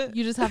accident.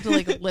 You just have to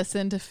like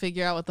listen to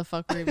figure out what the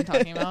fuck we're even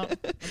talking about.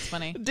 That's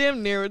funny.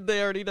 Damn near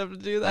they already have to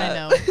do that. I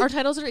know. Our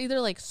titles are either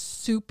like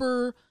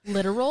super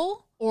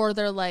literal or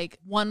they're like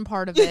one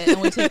part of it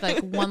and we take like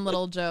one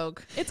little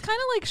joke. It's kind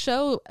of like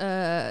show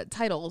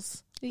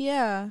titles.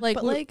 Yeah. Like,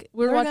 but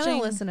we're they're watching-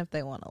 gonna listen if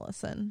they want to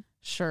listen.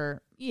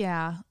 Sure.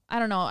 Yeah. I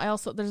don't know.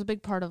 There's a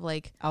big part of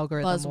like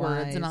Algorithm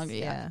buzzwords and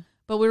yeah.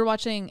 But we were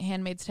watching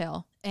Handmaid's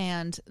Tale,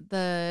 and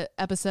the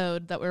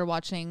episode that we were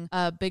watching,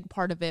 a big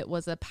part of it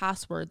was a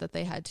password that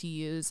they had to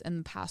use, and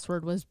the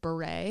password was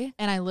beret.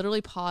 And I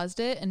literally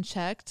paused it and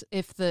checked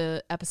if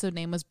the episode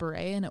name was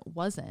beret, and it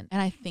wasn't. And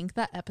I think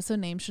that episode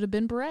name should have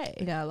been beret.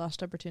 Yeah,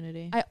 lost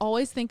opportunity. I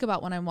always think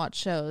about when I watch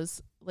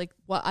shows, like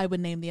what I would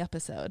name the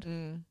episode.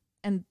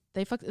 And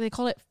they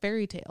called it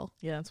Fairy Tale.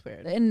 Yeah, that's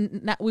weird.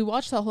 And we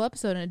watched the whole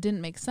episode, and it didn't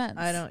make sense.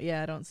 I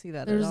don't see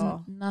that There's at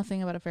all.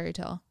 nothing about a fairy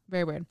tale.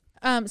 Very weird.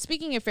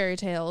 Speaking of fairy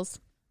tales,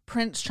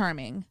 Prince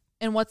Charming.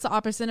 And what's the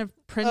opposite of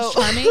Prince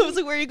Charming? I was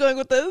like, where are you going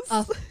with this?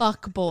 A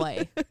fuck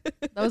boy.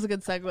 That was a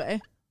good segue.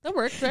 That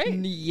worked, right?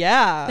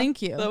 Yeah.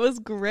 Thank you. That was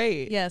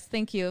great. Yes,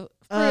 thank you.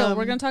 For real,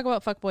 we're going to talk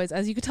about fuck boys,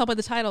 as you could tell by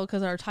the title,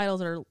 because our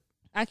titles are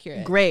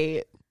accurate.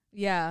 Great.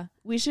 Yeah.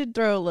 We should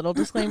throw a little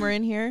disclaimer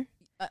in here.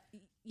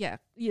 Yeah.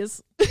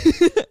 Yes.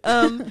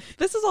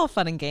 This is all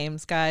fun and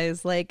games,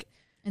 guys. Like,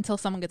 Until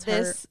someone gets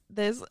hurt.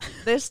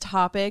 this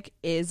topic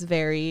is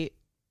very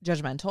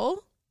judgmental.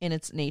 in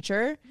its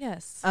nature.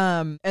 Yes.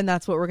 And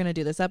that's what we're going to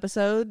do this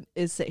episode,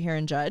 is sit here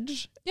and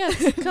judge.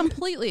 Yes,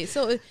 completely.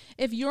 So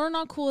if you're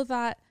not cool with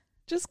that,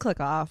 just click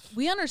off.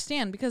 We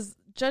understand, because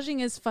judging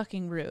is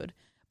fucking rude.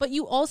 But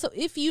you also,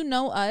 if you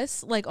know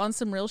us, like on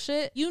some real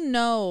shit, you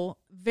know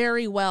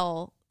very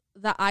well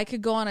that I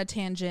could go on a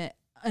tangent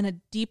and a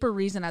deeper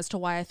reason as to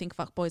why I think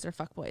fuckboys are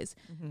fuckboys,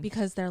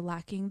 because they're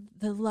lacking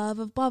the love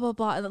of blah, blah,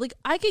 blah. Like,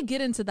 I could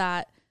get into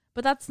that,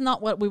 but that's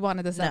not what we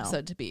wanted this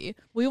episode to be.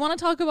 We want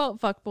to talk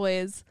about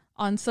fuckboys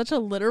on such a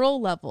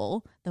literal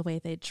level, the way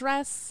they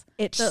dress.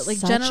 It's like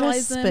such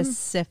generalize a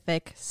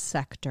specific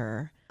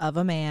sector of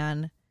a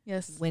man.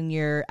 Yes. When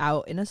you're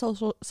out in a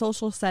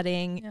social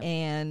setting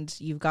and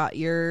you've got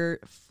your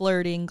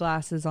flirting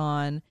glasses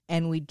on,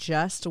 and we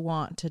just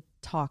want to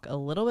talk a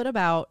little bit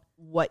about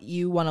what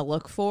you want to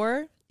look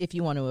for, if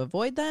you want to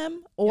avoid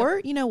them,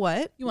 or you know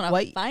what? You want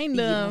to find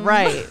them.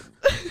 Right.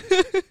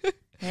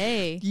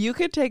 Hey. You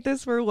could take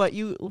this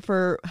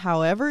for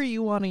however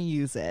you want to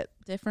use it.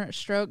 Different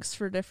strokes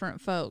for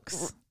different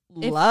folks.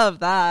 Love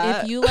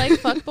that. If you like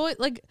fuckboy,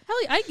 like, hell,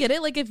 I get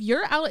it. Like, if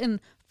you're out in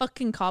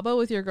fucking Cabo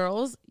with your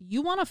girls,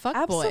 you want a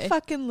fuckboy.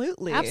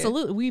 Absolutely.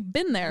 Absolutely. We've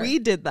been there. We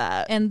did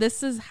that. And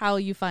this is how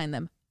you find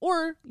them.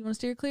 Or you want to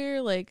steer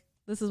clear, like,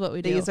 this is what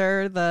we do. These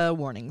are the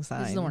warning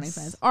signs. These are the warning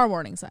signs. Our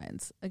warning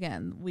signs.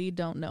 Again, we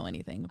don't know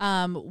anything.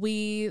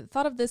 We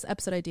thought of this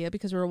episode idea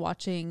because we were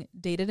watching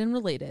Dated and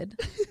Related,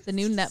 the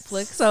new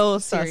Netflix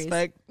series.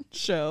 Suspect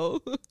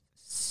show.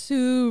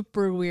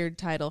 Super weird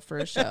title for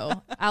a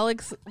show.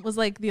 Alex was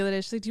like the other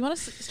day, she's like, do you want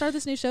to start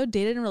this new show,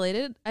 Dated and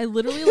Related? I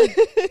literally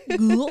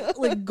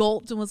like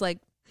gulped and was like,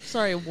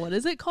 sorry, what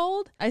is it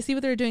called? I see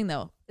what they're doing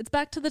though. It's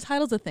back to the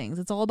titles of things.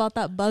 It's all about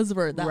that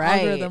buzzword, that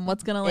algorithm.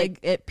 What's gonna like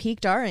it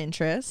piqued our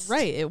interest.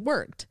 Right, it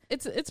worked.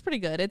 It's pretty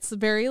good. It's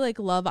very like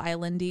Love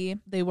Island-y.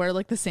 They wear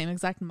like the same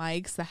exact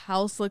mics. The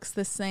house looks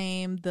the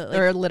same.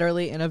 They're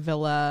literally in a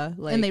villa,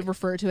 and they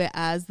refer to it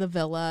as the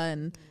villa,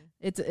 and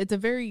it's a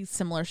very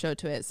similar show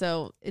to it.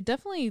 So it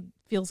definitely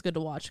feels good to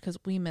watch because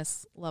we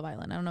miss Love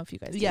Island. I don't know if you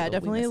guys do, it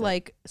definitely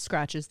like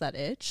scratches that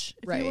itch,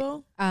 if you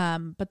will.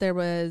 But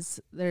there's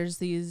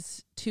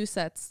these two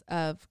sets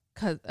of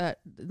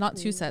not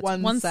two sets,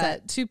 one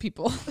set, two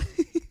people.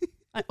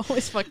 I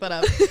always fuck that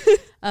up.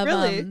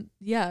 Really?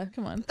 Yeah,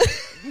 come on.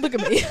 Look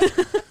at me.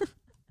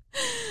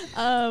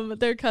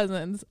 They're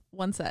cousins,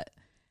 one set.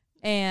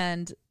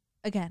 And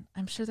again,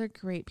 I'm sure they're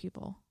great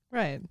people.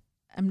 Right.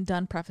 I'm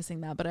done prefacing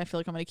that, but I feel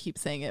like I'm going to keep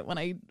saying it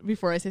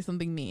before I say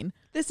something mean.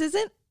 This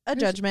isn't a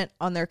judgment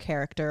on their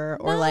character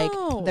or like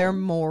their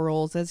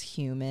morals as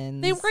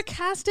humans. They were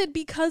casted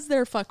because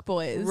they're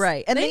fuckboys.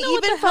 Right. And they know even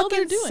what the hell they're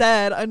fucking doing.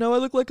 said, I know I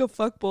look like a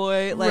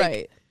fuckboy. Like,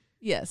 right.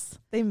 Yes.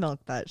 They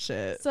milked that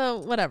shit. So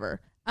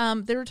whatever.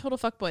 They were total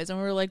fuckboys, and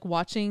we were like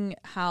watching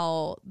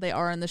how they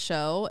are in the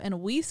show,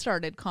 and we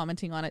started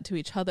commenting on it to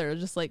each other,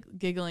 just like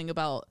giggling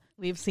about,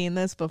 we've seen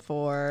this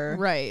before.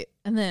 Right.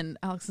 And then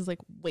Alex is like,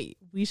 wait,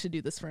 we should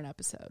do this for an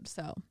episode.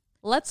 So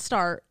let's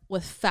start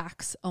with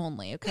facts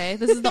only, okay?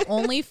 This is the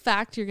only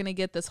fact you're going to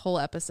get this whole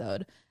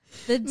episode.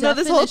 No,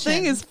 this whole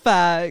thing is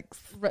facts.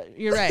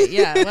 You're right.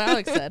 Yeah, what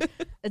Alex said.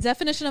 A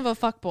definition of a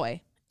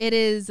fuckboy. It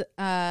is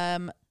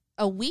a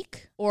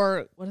weak,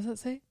 or what does that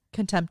say?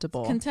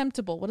 Contemptible.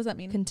 Contemptible. What does that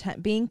mean?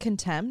 Being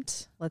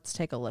contempt. Let's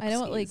take a look. I know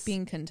what like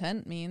being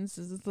content means.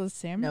 Is this the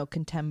same? No,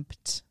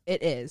 contempt.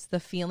 It is the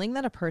feeling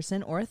that a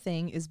person or a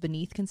thing is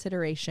beneath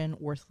consideration,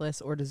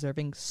 worthless, or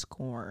deserving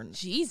scorn.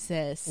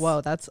 Jesus. Whoa,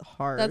 that's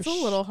harsh. That's a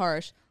little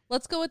harsh.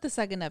 Let's go with the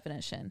second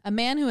definition. A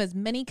man who has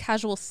many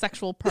casual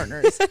sexual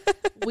partners.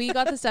 We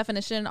got this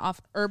definition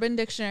off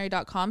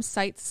urbandictionary.com.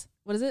 Cites,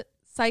 what is it?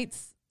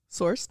 Cites.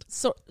 Sourced?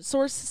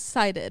 Source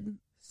cited.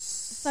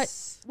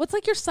 What's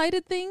like your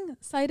cited thing?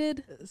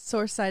 Cited?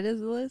 Source cited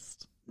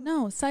list?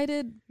 No,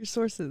 cited. Your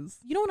sources.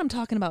 You know what I'm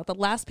talking about. The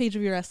last page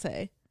of your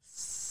essay.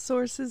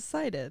 Sources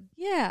cited.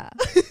 Yeah.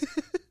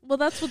 Well,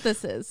 that's what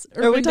this is.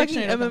 Are we talking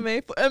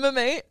MMA?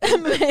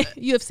 MMA?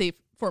 UFC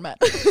format.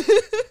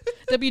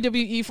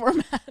 WWE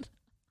format.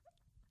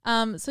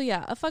 So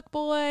yeah, a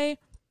fuckboy,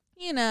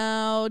 you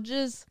know,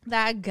 just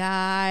that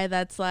guy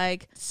that's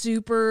like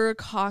super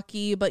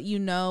cocky, but you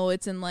know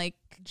it's in like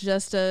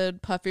just a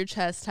puff your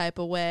chest type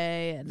of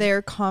way. And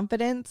their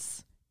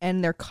confidence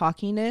and their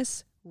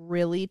cockiness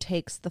really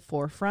takes the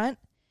forefront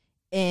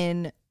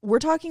in, we're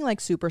talking like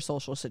super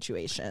social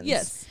situations.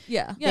 Yes.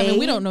 Yeah. I mean,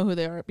 we don't know who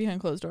they are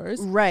behind closed doors.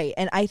 Right.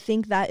 And I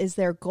think that is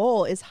their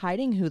goal, is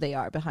hiding who they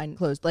are behind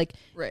closed. Like,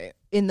 right.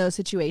 In those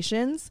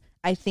situations,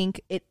 I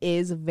think it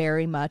is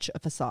very much a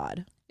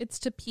facade. It's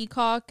to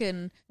peacock,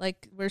 and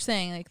like we're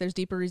saying, like there's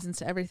deeper reasons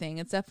to everything.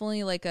 It's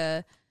definitely like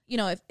a, you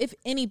know, if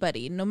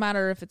anybody, no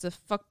matter if it's a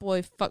fuck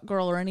boy, fuck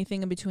girl, or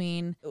anything in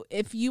between,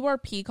 if you are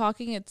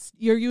peacocking,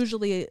 you're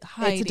usually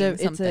hiding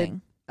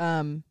something.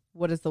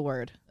 What is the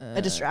word?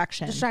 A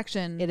distraction.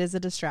 Distraction. It is a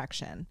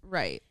distraction.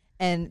 Right.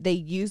 And they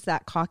use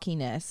that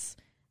cockiness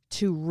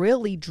to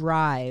really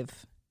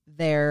drive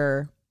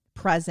their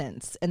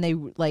presence, and they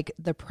like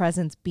the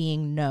presence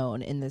being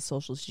known in this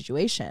social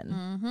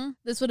situation.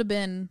 This would have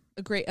been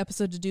a great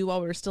episode to do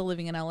while we were still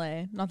living in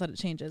LA. Not that it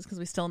changes because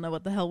we still know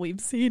what the hell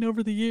we've seen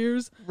over the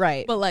years.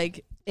 Right. But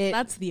like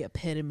that's the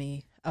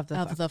epitome of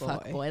the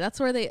fuck boy. That's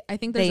where I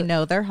think they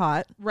know they're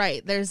hot.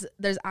 Right. There's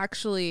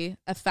actually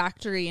a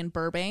factory in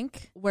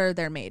Burbank where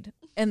they're made,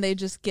 and they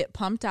just get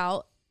pumped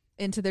out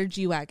into their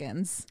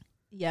G-Wagons.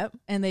 Yep.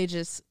 And they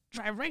just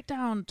drive right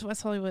down to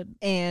West Hollywood.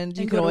 And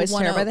you can always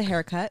tell by the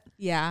haircut.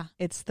 Yeah.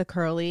 It's the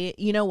curly.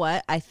 You know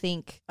what? I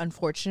think,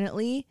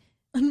 unfortunately,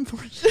 did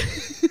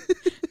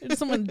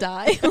someone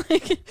die?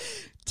 Like,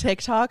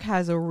 TikTok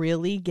has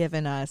really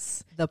given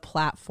us the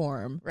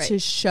platform to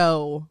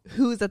show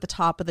who's at the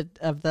top of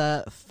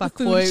the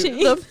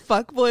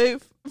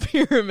fuckboy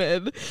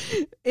pyramid.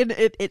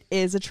 It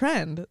is a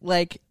trend.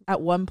 Like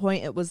at one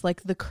point it was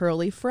like the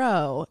curly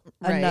fro.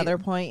 Right. Another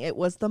point it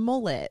was the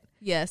mullet.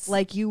 Yes.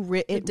 Like it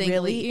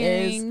really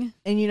earring. is.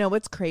 And you know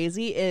what's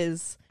crazy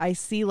is I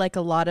see like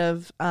a lot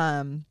of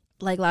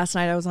like last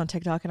night I was on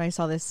TikTok and I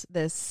saw this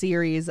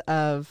series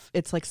of,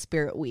 it's like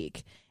Spirit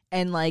Week.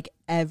 And like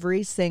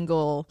every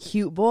single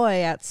cute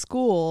boy at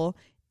school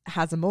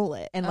has a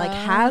mullet and like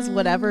has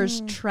whatever's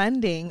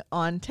trending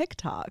on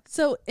TikTok.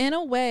 So in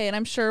a way, and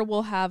I'm sure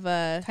we'll have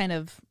a kind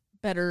of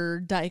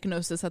better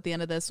diagnosis at the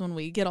end of this when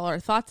we get all our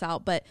thoughts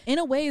out, but in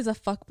a way is a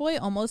fuckboy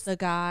almost a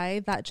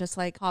guy that just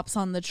like hops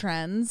on the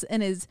trends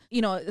and is,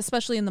 you know,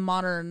 especially in the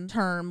modern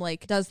term,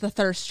 like does the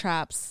thirst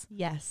traps.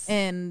 Yes.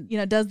 And, you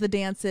know, does the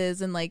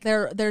dances, and like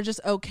they're just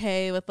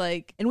okay with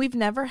like, and we've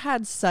never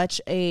had such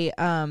a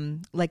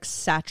like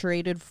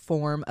saturated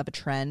form of a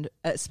trend,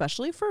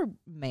 especially for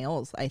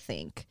males, I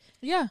think.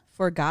 Yeah.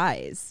 For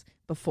guys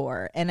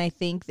before. And I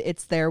think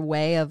it's their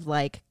way of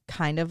like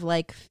kind of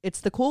like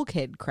it's the cool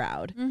kid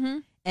crowd.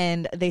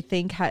 And they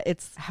think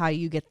it's how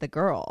you get the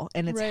girl,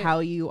 and it's how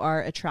you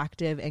are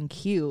attractive and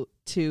cute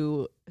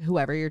to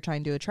whoever you're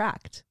trying to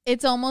attract.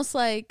 It's almost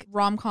like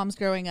rom-coms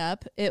growing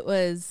up. It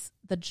was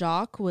the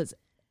jock was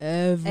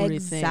everything.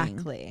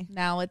 Exactly.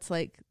 Now it's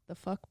like the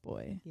fuck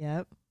boy.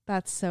 Yep.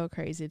 That's so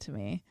crazy to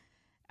me.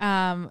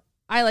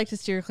 I like to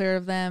steer clear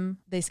of them.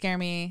 They scare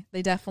me.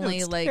 They definitely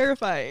it's like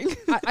terrifying.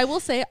 I will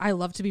say I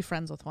love to be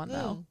friends with one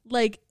though.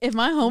 Like if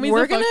my homie's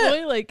a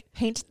fuckboy, like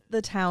paint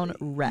the town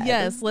red.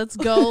 Yes, let's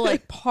go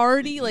like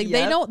party. Like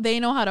they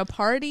know how to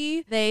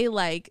party. They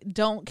like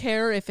don't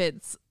care if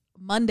it's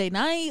Monday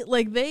night.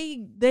 Like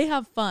they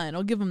have fun.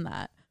 I'll give them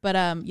that. But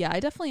yeah,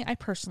 I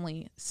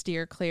personally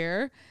steer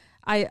clear.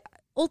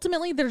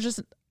 Ultimately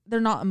they're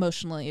not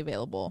emotionally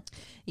available.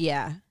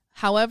 Yeah.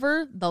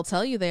 However, they'll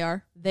tell you they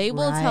are. They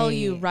will tell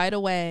you right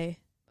away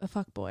a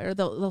fuckboy, or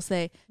they'll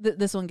say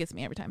this one gets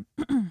me every time.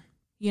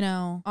 You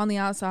know, on the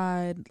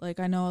outside,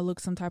 like I know I look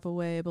some type of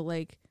way, but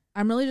like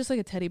I'm really just like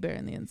a teddy bear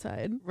in the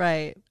inside.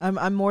 Right.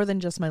 I'm more than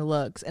just my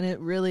looks, and I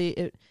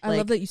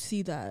love that you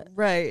see that.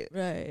 Right.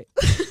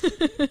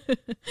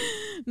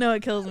 No,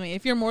 it kills me.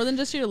 If you're more than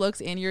just your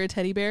looks and you're a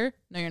teddy bear,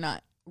 no, you're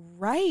not.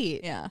 Right.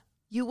 Yeah.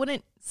 You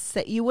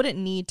wouldn't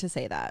need to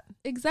say that.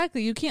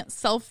 Exactly. You can't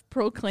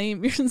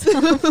self-proclaim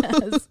yourself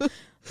as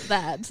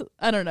that.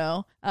 I don't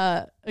know.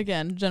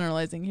 Again,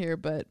 generalizing here,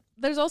 but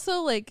there's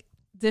also like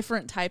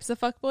different types of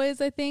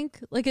fuckboys, I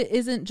think. Like it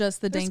isn't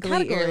just the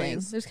dangly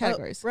earrings. There's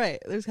categories. Right.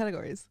 There's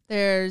categories.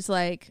 There's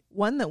like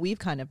one that we've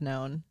kind of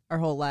known our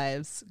whole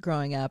lives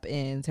growing up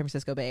in San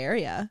Francisco Bay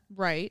Area.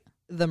 Right.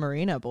 The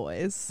Marina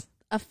Boys.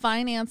 A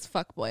finance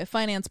fuckboy, a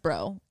finance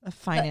bro. A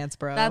finance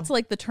bro. That's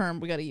like the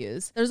term we got to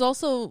use. There's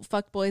also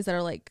fuckboys that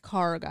are like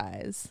car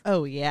guys.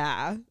 Oh,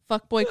 yeah.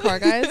 Fuckboy car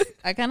guys.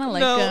 I kind of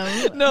like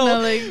them. No,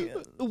 like,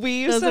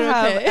 we used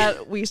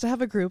to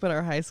have a group at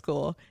our high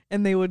school,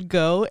 and they would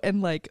go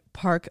and like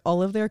park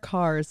all of their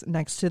cars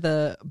next to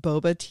the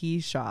boba tea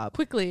shop.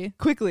 Quickly.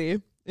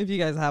 If you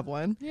guys have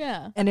one.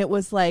 Yeah. And it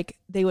was like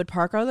they would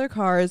park all their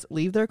cars,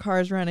 leave their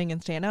cars running,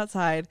 and stand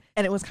outside.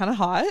 And it was kind of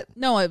hot.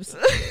 No, it was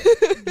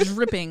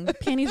dripping.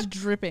 Panties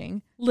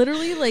dripping.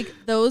 Literally, like,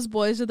 those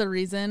boys are the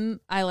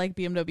reason I like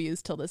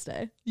BMWs till this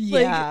day.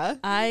 Yeah.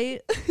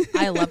 Like,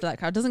 I love that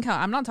car. It doesn't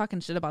count. I'm not talking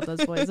shit about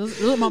those boys.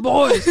 Those are my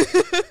boys.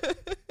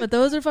 But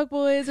those are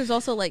fuckboys. There's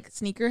also like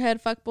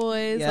sneakerhead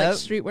fuckboys, like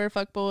streetwear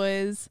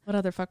fuckboys. What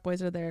other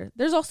fuckboys are there?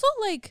 There's also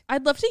like,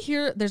 I'd love to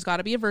hear, there's got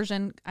to be a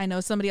version. I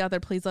know somebody out there,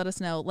 please let us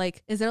know.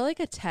 Like, is there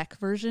like a tech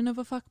version of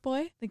a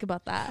fuckboy? Think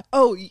about that.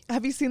 Oh,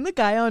 have you seen the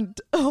guy on,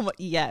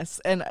 yes.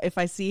 And if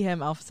I see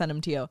him, I'll send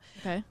him to you.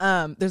 Okay.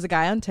 There's a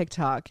guy on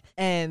TikTok,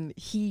 and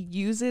he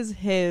uses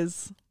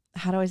his,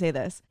 how do I say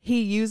this?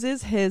 He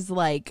uses his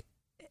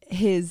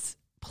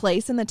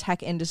place in the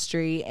tech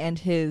industry and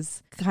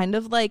his kind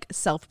of like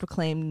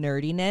self-proclaimed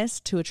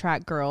nerdiness to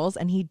attract girls,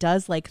 and he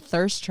does like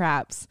thirst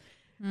traps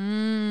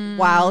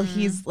while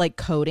he's like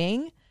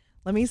coding.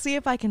 Let me see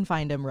if I can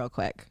find him real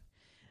quick.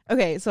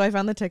 Okay, so I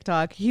found the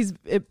TikTok.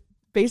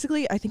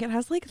 Basically, I think it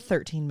has like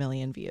 13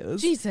 million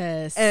views.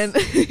 Jesus. And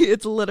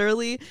it's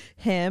literally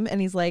him,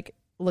 and he's like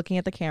looking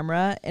at the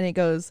camera and it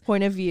goes,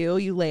 point of view,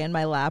 you lay in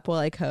my lap while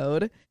I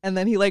code. And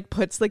then he like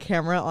puts the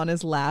camera on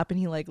his lap and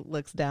he like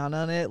looks down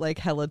on it like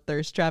hella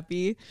thirst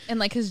trappy. And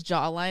like his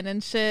jawline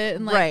and shit.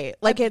 And like, right.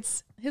 Like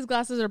it's his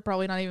glasses are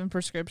probably not even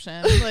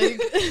prescription. Like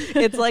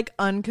it's like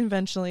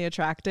unconventionally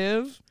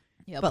attractive.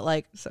 Yep. But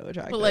like so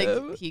attractive. But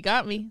like he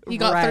got me. He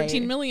got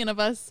 13 million of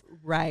us.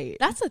 Right.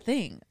 That's the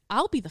thing.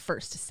 I'll be the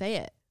first to say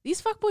it. These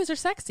fuckboys are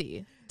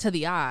sexy to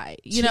the eye.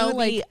 You know,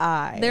 like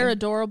they're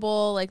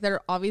adorable. Like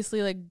they're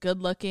obviously like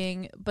good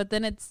looking. But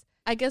then it's,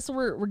 I guess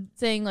we're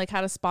saying like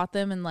how to spot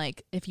them and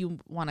like if you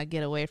want to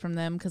get away from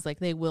them because like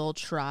they will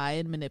try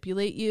and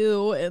manipulate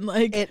you and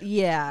like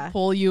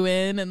pull you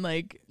in and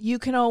like you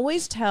can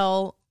always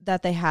tell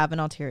that they have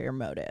an ulterior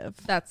motive.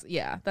 That's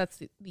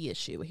the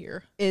issue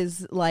here.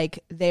 Is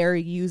like they're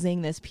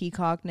using this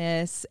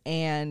peacockness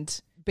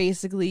and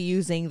basically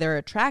using their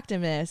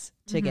attractiveness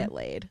to get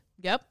laid.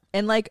 Yep.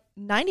 And like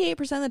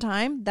 98% of the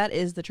time, that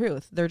is the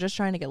truth. They're just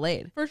trying to get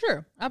laid. For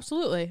sure.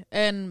 Absolutely.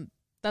 And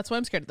that's why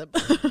I'm scared of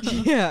them.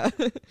 Yeah.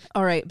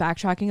 All right.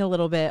 Backtracking a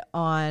little bit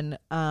on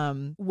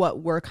what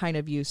we're kind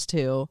of used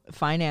to.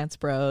 Finance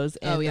bros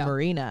in the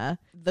marina.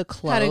 The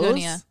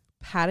clothes.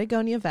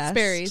 Patagonia vest.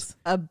 Sperry's.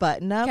 A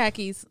button up.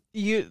 Khakis.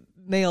 You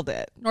nailed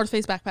it. North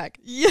Face backpack.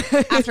 Yeah.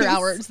 After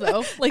hours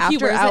though. Like after he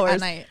wears hours, it at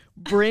night.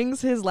 Brings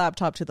his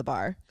laptop to the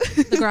bar.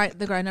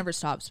 The grind never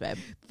stops, babe.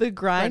 The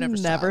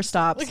grind never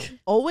stops.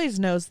 Always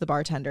knows the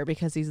bartender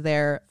because he's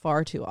there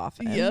far too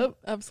often. Yep,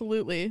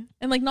 absolutely.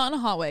 And like not in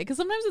a hot way because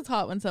sometimes it's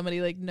hot when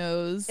somebody like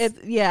knows.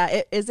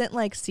 It isn't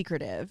like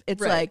secretive.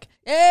 It's like,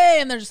 hey,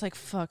 and they're just like,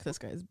 fuck, this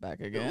guy's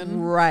back again.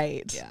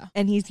 Right. Yeah.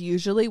 And he's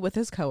usually with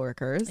his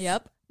coworkers.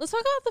 Yep. Let's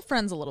talk about the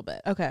friends a little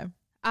bit. Okay.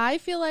 I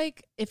feel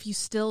like if you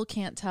still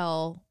can't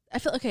tell,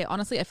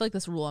 honestly, I feel like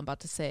this rule I'm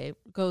about to say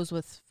goes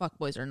with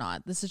fuckboys or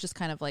not. This is just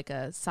kind of like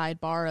a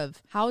sidebar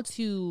of how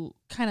to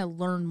kind of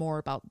learn more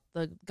about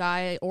the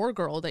guy or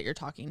girl that you're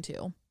talking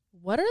to.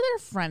 What are their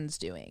friends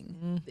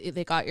doing?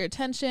 They got your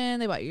attention,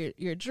 they bought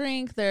your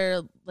drink,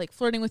 they're like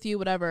flirting with you,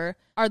 whatever.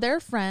 Are their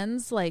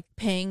friends like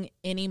paying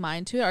any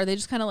mind to it? Are they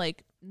just kind of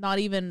like not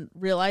even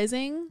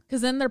realizing?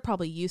 Because then they're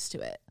probably used to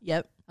it.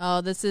 Yep.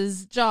 Oh, this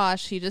is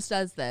Josh. He just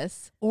does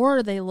this. Or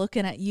are they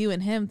looking at you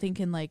and him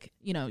thinking like,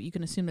 you know, you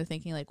can assume they're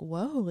thinking like,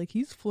 whoa, like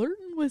he's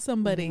flirting with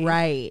somebody.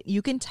 Right.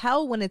 You can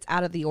tell when it's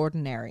out of the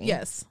ordinary.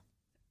 Yes.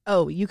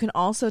 Oh, you can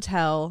also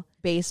tell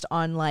based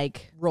on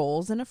like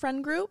roles in a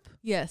friend group.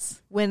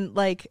 Yes. When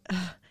like,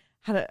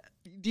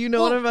 do you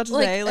know what I'm about to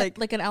say?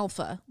 Like an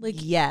alpha. Like,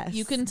 yes.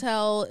 You can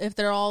tell if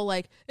they're all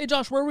like, hey,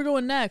 Josh, where are we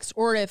going next?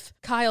 Or if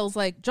Kyle's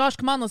like, Josh,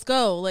 come on, let's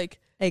go.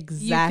 Like,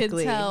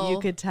 exactly. You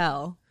could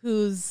tell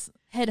who's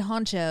head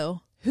honcho,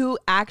 who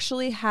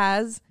actually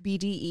has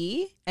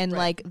BDE and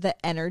like the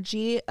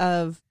energy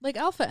of like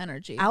alpha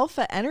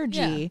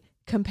energy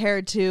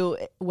compared to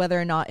whether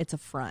or not it's a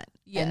front.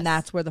 Yes. And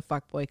that's where the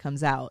fuckboy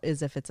comes out,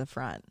 is if it's a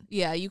front.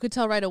 Yeah, you could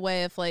tell right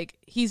away if like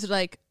he's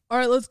like, all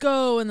right, let's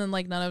go, and then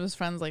like none of his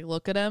friends like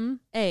look at him.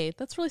 A,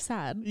 that's really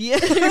sad. Yeah.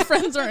 Your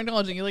friends aren't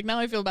acknowledging you. Like, now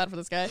I feel bad for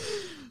this guy.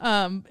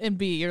 And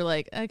B, you're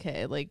like,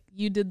 okay, like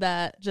you did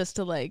that just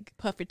to like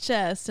puff your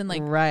chest, and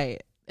like,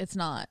 right. It's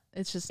not.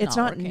 It's just it's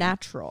not not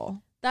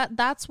natural.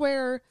 That's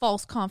where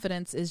false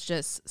confidence is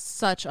just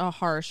such a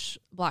harsh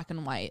black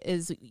and white.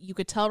 Is you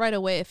could tell right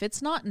away if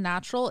it's not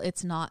natural,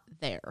 it's not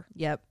there.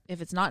 Yep.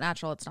 If it's not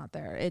natural, it's not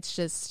there. It's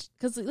just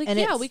because like,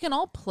 yeah, we can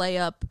all play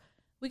up.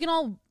 We can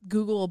all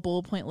Google a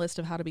bullet point list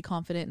of how to be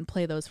confident and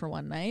play those for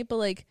one night. But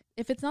like,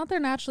 if it's not there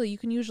naturally, you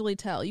can usually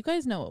tell. You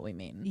guys know what we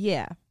mean.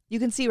 Yeah. You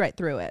can see right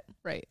through it.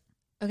 Right.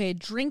 Okay.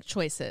 Drink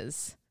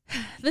choices.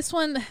 This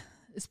one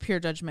is pure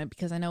judgment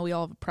because I know we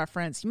all have a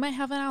preference. You might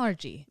have an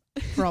allergy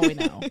for all we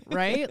know,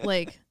 right?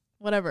 Like,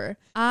 whatever.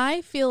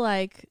 I feel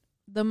like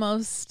the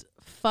most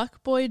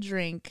fuckboy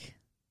drink.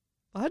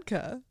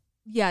 Vodka.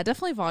 Yeah,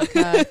 definitely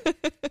vodka.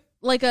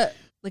 like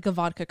a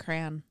vodka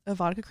cran. A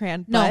vodka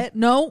cran.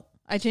 No.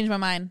 I changed my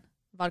mind.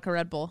 Vodka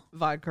Red Bull.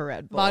 Vodka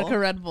Red Bull. Vodka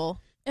Red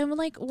Bull. And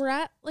like we're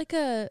at like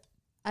a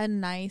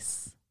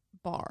nice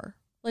bar.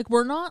 Like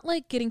we're not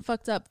like getting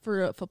fucked up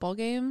for a football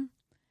game.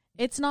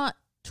 It's not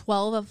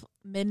 12 of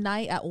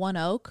midnight at One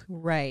Oak.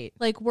 Right.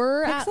 Like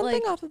we're pick at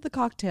something like off of the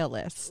cocktail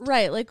list.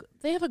 Right. Like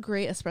they have a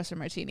great espresso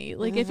martini.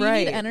 Like if you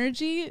need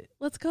energy,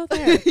 let's go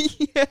there.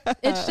 Yeah.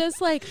 It's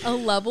just like a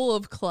level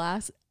of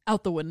class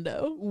out the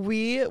window.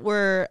 We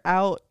were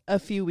out a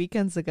few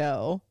weekends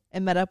ago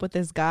and met up with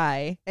this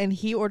guy, and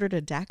he ordered a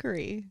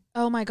daiquiri.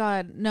 Oh my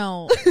God,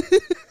 no.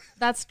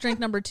 That's drink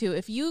number 2.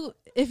 If you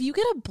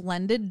get a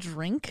blended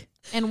drink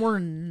and we're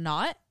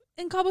not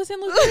in Cabo San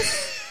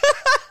Lucas,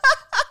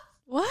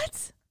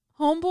 what?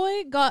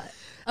 Homeboy got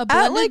a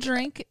blended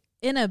drink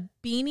in a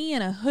beanie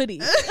and a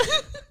hoodie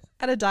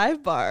at a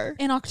dive bar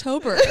in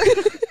October.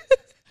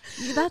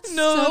 That's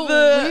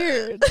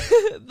weird.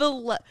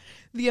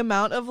 The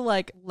amount of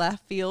like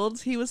left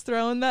fields he was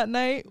throwing that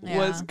night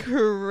was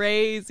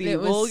crazy.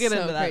 We'll get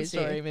into that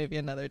story maybe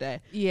another day.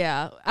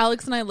 Yeah.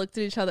 Alex and I looked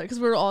at each other because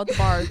we were all at the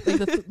bar,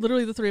 like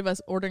literally the three of us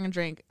ordering a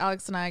drink.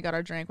 Alex and I got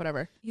our drink,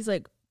 whatever. He's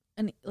like,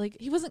 and like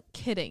he wasn't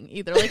kidding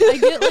either. Like I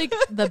get like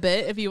the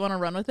bit if you want to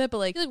run with it, but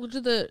like looked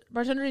at the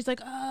bartender, he's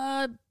like,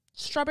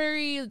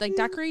 strawberry like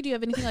daiquiri, do you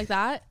have anything like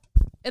that?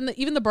 And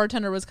even the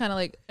bartender was kind of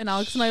like, and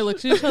Alex and I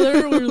looked at each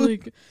other and we were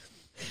like it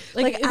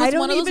was I don't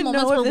one of those even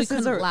moments know where if we this is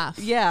couldn't a laugh.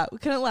 Yeah, we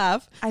couldn't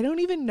laugh. I don't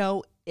even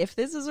know if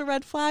this is a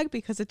red flag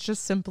because it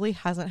just simply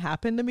hasn't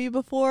happened to me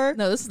before.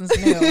 No, this is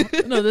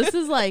new. No, this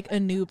is like a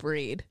new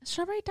breed.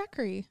 Strawberry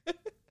daiquiri.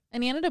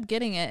 And he ended up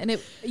getting it.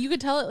 And you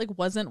could tell it like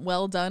wasn't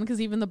well done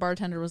because even the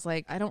bartender was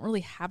like, I don't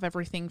really have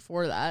everything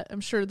for that. I'm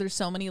sure there's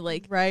so many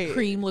like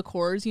cream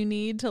liqueurs you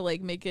need to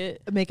like make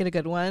it a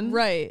good one.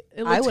 Right.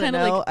 I wouldn't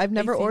know. Like I've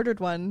never ordered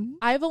one.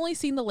 I've only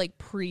seen the like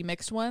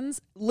pre-mixed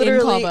ones.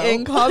 Literally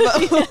in combo.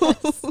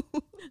 Yes.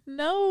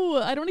 No,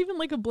 I don't even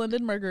like a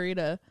blended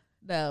margarita.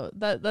 No,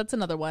 that's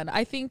another one.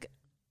 I think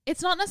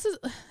it's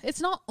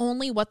not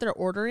only what they're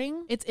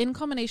ordering, it's in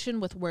combination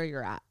with where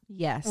you're at.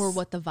 Yes. Or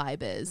what the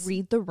vibe is.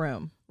 Read the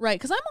room. Right,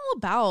 because I'm all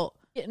about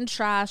getting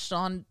trashed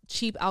on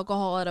cheap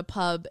alcohol at a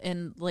pub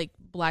and like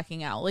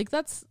blacking out. Like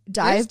that's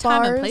dive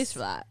time bars, and place for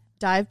that.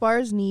 Dive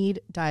bars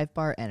need dive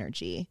bar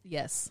energy.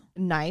 Yes.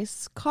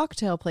 Nice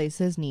cocktail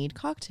places need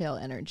cocktail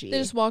energy. They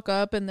just walk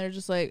up and they're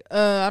just like,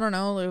 I don't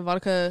know, like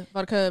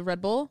vodka Red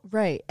Bull.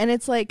 Right. And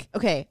it's like,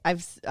 okay,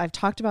 I've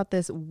talked about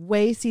this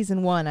way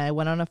season 1. I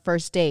went on a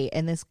first date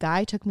and this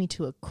guy took me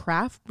to a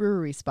craft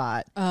brewery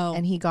spot. Oh.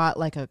 And he got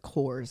like a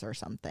Coors or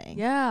something.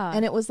 Yeah.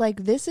 And it was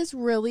like, this is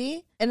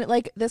really, and it,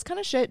 like this kind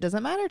of shit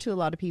doesn't matter to a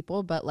lot of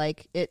people, but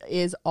like it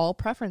is all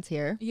preference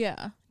here.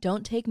 Yeah.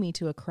 Don't take me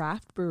to a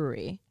craft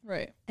brewery.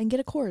 Right. And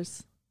get a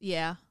Coors.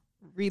 Yeah.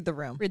 Read the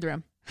room. Read the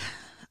room.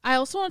 I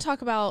also want to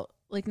talk about,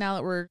 like, now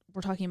that we're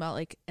talking about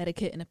like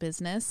etiquette in a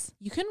business,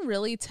 you can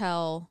really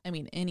tell, I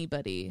mean,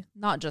 anybody,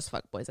 not just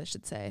fuckboys, I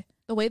should say,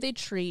 the way they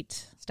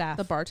treat staff,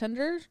 the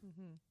bartender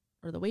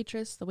or the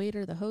waitress, the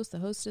waiter, the host, the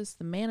hostess,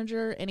 the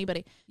manager,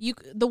 anybody,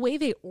 the way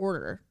they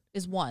order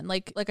is one.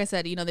 Like I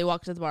said, you know, they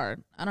walk to the bar.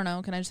 I don't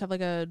know. Can I just have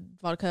like a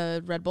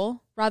vodka Red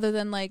Bull? Rather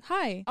than like,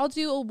 hi, I'll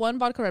do one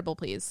vodka Red Bull,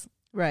 please.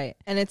 Right.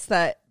 And it's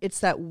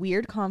that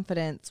weird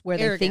confidence where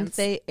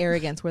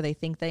arrogance where they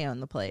think they own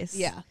the place.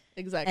 Yeah,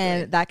 exactly.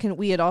 And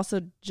we had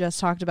also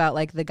just talked about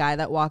like the guy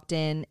that walked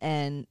in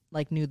and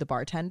like knew the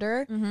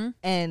bartender. Mm-hmm.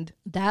 And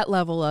that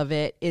level of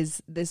it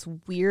is this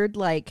weird,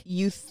 like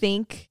you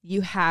think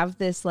you have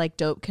this like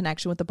dope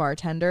connection with the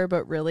bartender,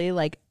 but really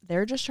like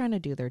they're just trying to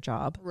do their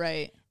job.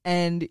 Right.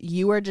 And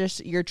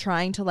you're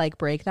trying to like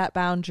break that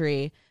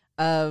boundary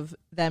of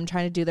them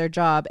trying to do their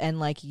job and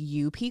like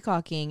you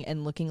peacocking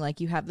and looking like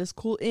you have this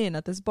cool inn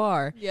at this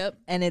bar. Yep.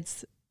 And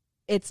it's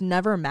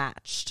never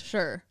matched.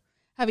 Sure.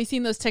 Have you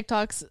seen those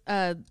TikToks?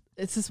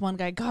 It's this one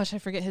guy, gosh, I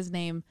forget his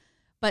name,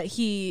 but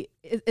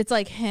it's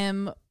like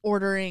him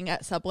ordering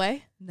at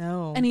Subway.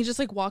 No. And he just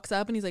like walks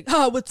up and he's like,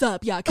 oh, what's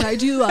up? Yeah, can I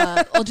do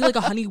I'll do like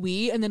a honey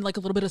wheat and then like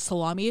a little bit of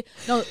salami.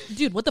 No,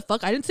 dude, what the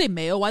fuck? I didn't say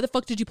mayo. Why the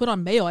fuck did you put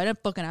on mayo? I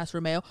didn't fucking ask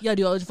for mayo. Yeah,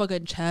 dude, I'll just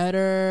fucking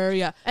cheddar.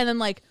 Yeah. And then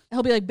like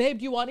he'll be like, babe,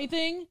 do you want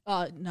anything?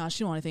 No,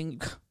 she don't want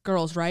anything.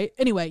 Girls, right?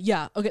 Anyway,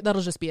 yeah, okay,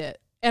 that'll just be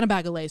it. And a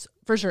bag of Lay's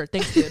for sure.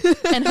 Thanks, dude.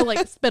 And he'll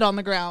like spit on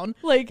the ground.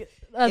 Like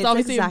that's it's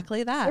obviously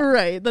exactly that.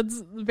 Right. That's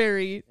a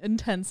very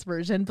intense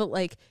version, but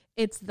like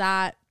it's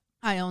that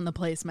I own the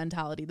place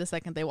mentality the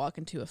second they walk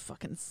into a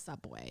fucking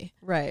Subway.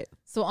 Right.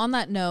 So on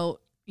that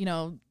note, you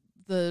know,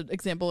 the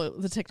example,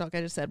 the TikTok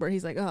I just said where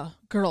he's like, oh,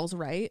 girls,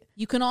 right?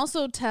 You can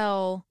also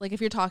tell, like,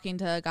 if you're talking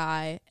to a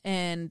guy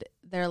and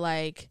they're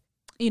like,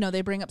 you know,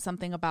 they bring up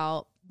something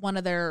about one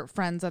of their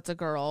friends that's a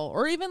girl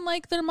or even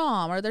like their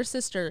mom or their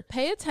sister,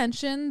 pay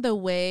attention the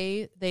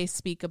way they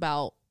speak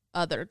about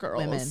other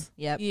girls. Women.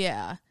 Yep.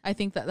 Yeah. I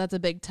think that's a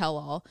big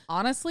tell-all.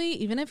 Honestly,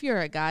 even if you're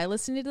a guy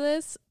listening to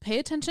this, pay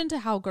attention to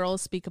how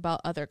girls speak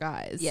about other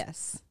guys.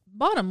 Yes.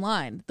 Bottom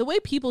line, the way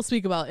people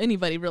speak about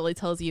anybody really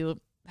tells you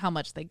how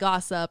much they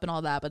gossip and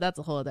all that, but that's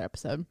a whole other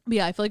episode. But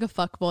yeah, I feel like a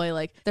fuckboy,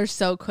 like they're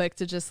so quick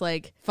to just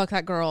like fuck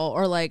that girl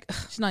or like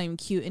she's not even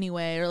cute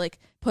anyway or like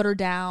put her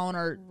down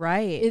or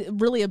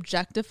really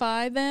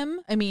objectify them.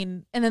 I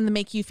mean, and then they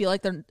make you feel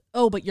like they're,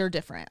 oh, but you're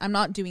different. I'm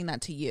not doing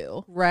that to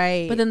you.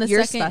 Right. But then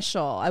you're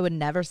special. I would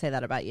never say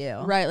that about you.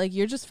 Right. Like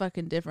you're just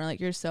fucking different. Like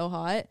you're so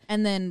hot.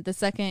 And then the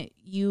second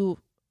you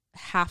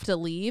have to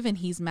leave and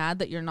he's mad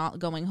that you're not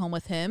going home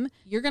with him,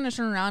 you're going to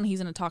turn around and he's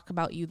going to talk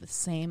about you the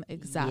same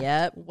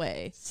exact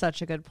way.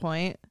 Such a good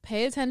point.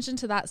 Pay attention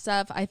to that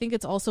stuff. I think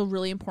it's also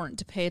really important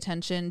to pay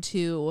attention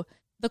to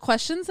the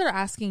questions they're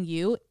asking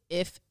you,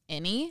 if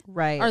any.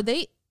 Right. Are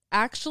they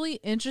actually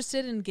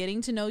interested in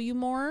getting to know you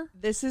more?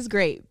 This is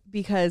great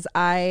because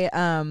I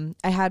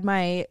had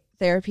my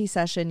therapy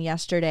session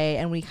yesterday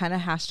and we kind of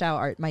hashed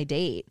out my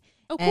date.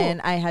 Oh, cool.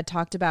 And I had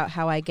talked about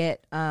how I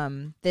get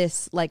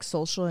this like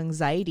social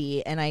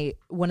anxiety, and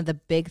one of the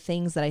big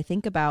things that I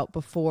think about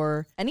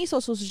before any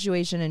social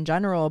situation in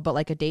general, but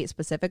like a date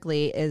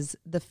specifically, is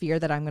the fear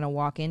that I'm going to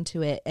walk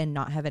into it and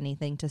not have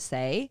anything to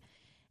say.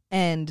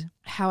 And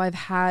how I've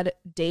had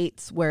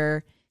dates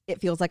where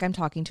it feels like I'm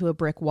talking to a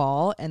brick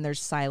wall and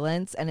there's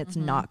silence and it's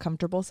not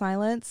comfortable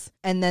silence.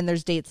 And then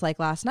there's dates like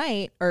last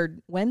night or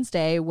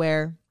Wednesday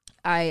where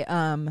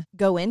I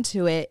go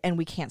into it and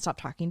we can't stop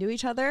talking to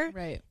each other.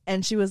 Right.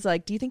 And she was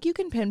like, do you think you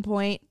can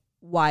pinpoint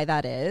why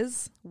that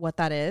is, what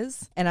that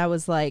is? And I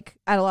was like,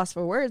 at a loss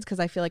for words, because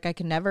I feel like I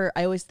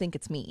always think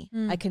it's me.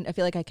 I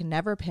feel like I can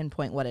never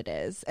pinpoint what it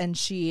is. And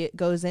she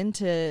goes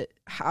into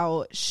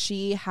how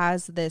she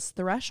has this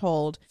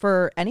threshold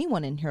for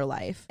anyone in her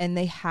life, and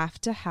they have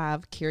to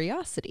have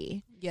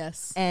curiosity.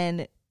 Yes.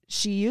 And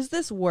she used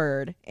this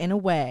word in a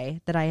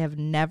way that I have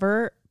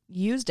never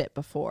used it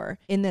before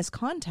in this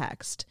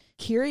context.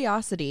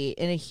 Curiosity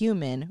in a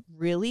human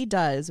really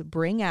does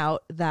bring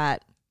out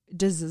that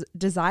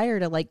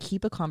desire to like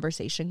keep a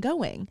conversation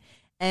going.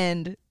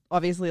 And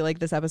obviously like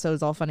this episode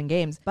is all fun and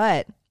games,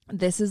 but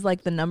this is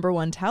like the number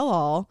one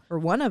tell-all, or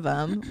one of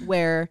them,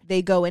 where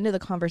they go into the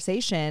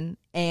conversation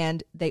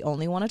and they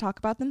only want to talk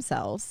about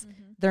themselves.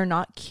 They're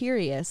not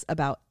curious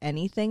about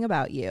anything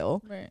about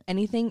you, right.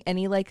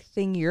 any like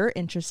thing you're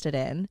interested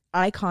in.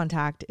 Eye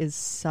contact is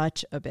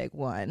such a big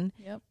one.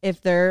 Yep.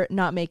 If they're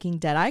not making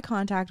dead eye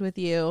contact with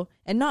you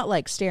and not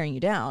like staring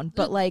you down,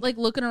 but like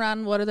looking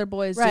around, what are their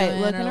boys right,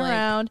 doing? Looking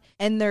around,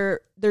 and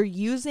they're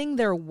using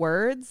their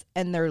words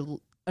and their,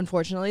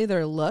 unfortunately,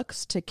 their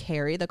looks to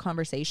carry the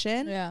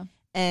conversation. Yeah.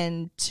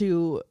 And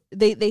to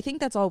they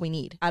think that's all we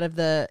need out of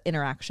the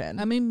interaction.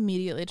 I'm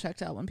immediately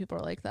checked out when people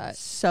are like that.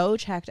 So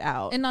checked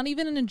out. And not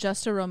even in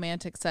just a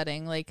romantic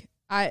setting. Like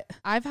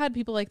I've had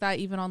people like that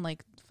even on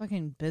like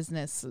fucking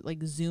business,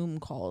 like Zoom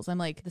calls. I'm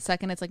like, the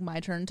second it's like my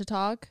turn to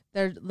talk,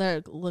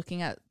 they're looking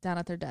down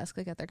at their desk,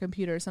 like at their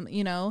computer or something,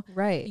 you know?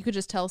 Right. You could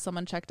just tell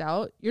someone checked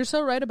out. You're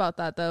so right about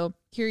that though.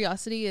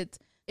 Curiosity,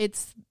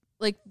 it's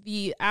like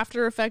the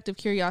after effect of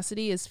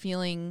curiosity is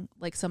feeling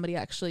like somebody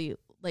actually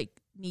like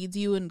needs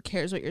you and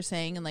cares what you're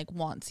saying and like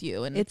wants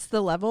you, and it's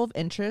the level of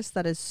interest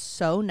that is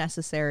so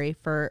necessary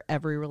for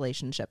every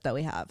relationship that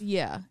we have.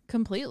 Yeah,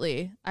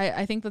 completely.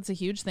 I think that's a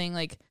huge thing.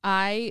 Like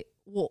I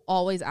will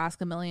always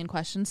ask a million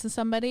questions to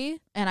somebody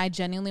and I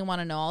genuinely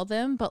want to know all of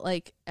them, but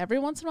like every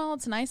once in a while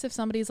it's nice if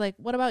somebody's like,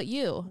 what about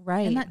you?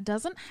 Right. And that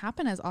doesn't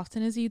happen as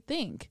often as you'd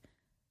think.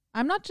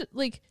 I'm not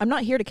I'm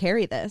not here to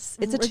carry this.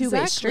 It's a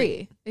two-way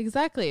street.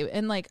 Exactly.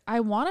 And like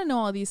I want to know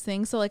all these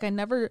things, so like I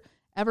never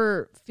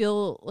ever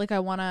feel like I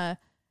want to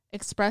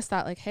express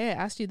that, like, hey, I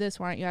asked you this,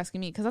 why aren't you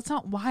asking me? Because that's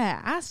not why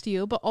I asked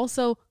you, but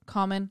also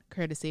common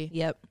courtesy.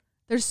 Yep.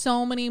 There's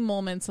so many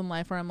moments in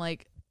life where I'm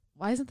like,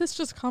 why isn't this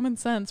just common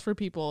sense for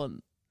people?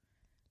 And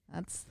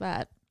that's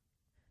that.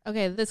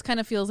 Okay, this kind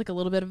of feels like a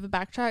little bit of a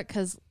backtrack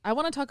because I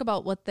want to talk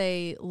about what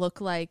they look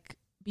like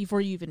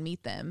before you even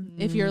meet them.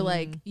 If you're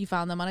like, you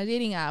found them on a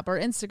dating app or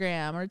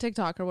Instagram or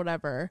TikTok or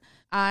whatever,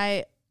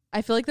 I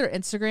feel like their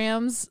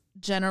Instagrams,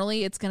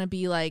 generally, it's going to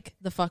be like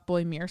the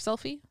fuckboy mirror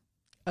selfie.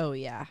 Oh,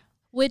 yeah.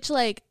 Which,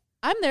 like,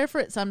 I'm there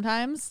for it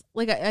sometimes.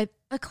 Like,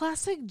 a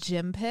classic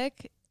gym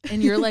pic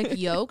and you're, like,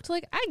 yoked.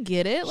 Like, I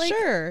get it. Like,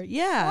 sure,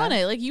 yeah. On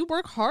it. Like, you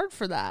work hard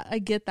for that. I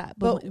get that.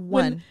 But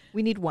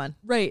we need one.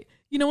 Right.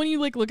 You know when you,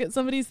 like, look at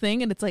somebody's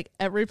thing and it's, like,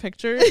 every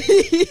picture. Yeah.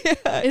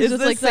 It's just,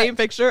 the like, same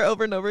picture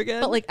over and over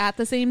again. But, like, at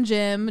the same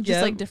gym,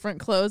 just, like, different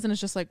clothes. And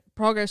it's just, like,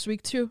 progress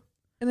week 2.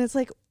 And it's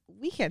like,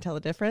 we can't tell the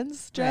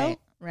difference, Joe.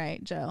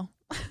 Right, Joe.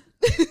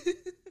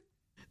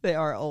 They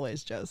are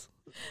always Joe's.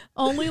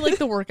 Only like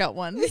the workout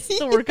ones.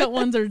 The workout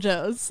ones are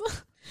Joe's.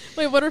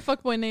 Wait, what are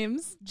fuckboy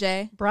names?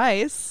 Jay.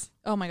 Bryce.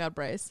 Oh my God,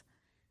 Bryce.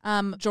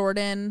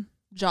 Jordan.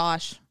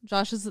 Josh.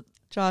 Josh is a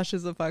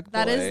fuckboy.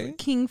 That is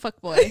king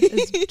fuckboy.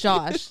 Is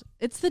Josh.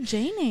 It's the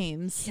J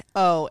names.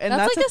 Oh, and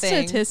that's like a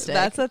thing. Statistic.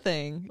 That's a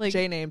thing. Like,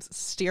 J names,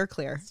 steer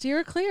clear.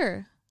 Steer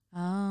clear. Oh,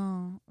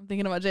 I'm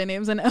thinking about J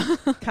names. I know.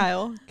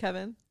 Kyle,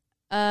 Kevin.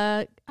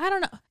 I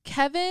don't know.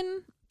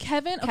 Kevin.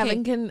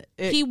 Okay, can.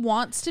 He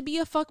wants to be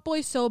a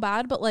fuckboy so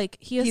bad, but like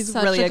he's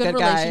such really a good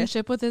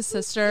relationship with his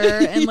sister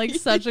and like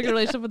such a good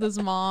relationship with his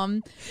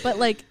mom. But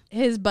like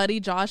his buddy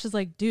Josh is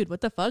like, dude,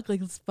 what the fuck?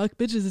 Like, let's fuck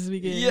bitches this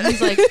weekend. Yeah.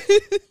 He's like,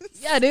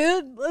 yeah,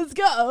 dude, let's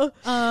go.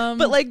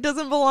 But like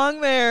doesn't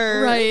belong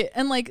there, right?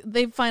 And like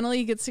they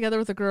finally gets together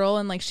with a girl,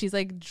 and like she's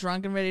like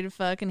drunk and ready to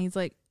fuck, and he's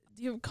like,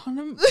 you have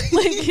condom?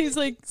 Like he's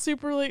like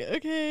super like,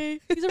 okay,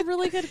 he's a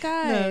really good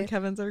guy. No,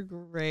 Kevin's are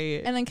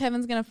great. And then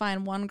Kevin's gonna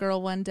find one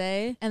girl one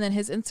day, and then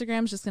his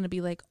Instagram's just gonna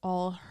be like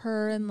all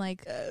her and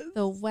like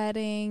the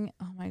wedding.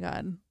 Oh my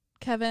God,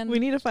 Kevin, we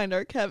need to find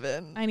our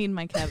Kevin. I need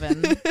my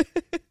Kevin.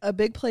 A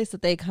big place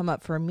that they come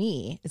up for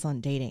me is on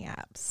dating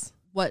apps.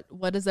 What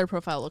does their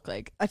profile look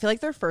like? I feel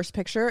like their first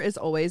picture is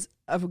always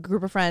of a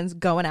group of friends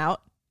going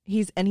out.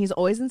 He's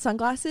always in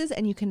sunglasses,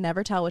 and you can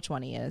never tell which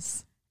one he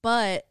is.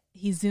 But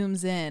he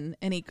zooms in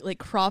and he like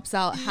crops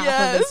out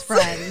half of his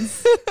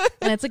friends,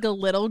 and it's like a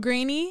little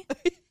grainy.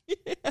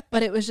 Yeah.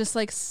 But it was just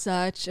like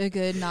such a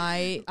good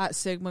night at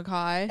Sigma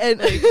Chi, and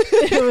like,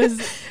 it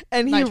was.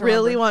 And he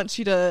really wants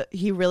you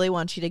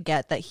to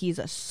get that he's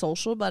a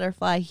social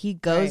butterfly. He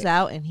goes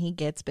out and he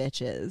gets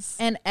bitches.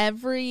 And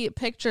every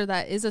picture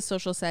that is a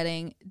social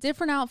setting,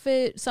 different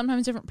outfit,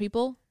 sometimes different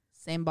people,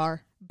 same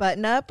bar.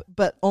 Button up,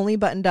 but only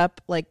buttoned up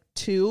like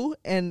 2,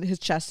 and his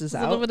chest is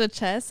out. A little bit of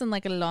chest and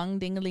like a long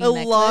dangly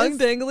necklace. A long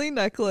dangly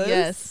necklace.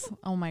 Yes.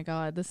 Oh my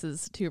God, this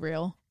is too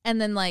real. And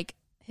then like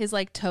his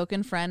like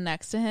token friend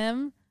next to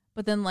him,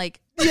 but then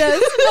like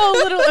Yes. no,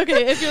 literally.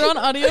 Okay, if you're on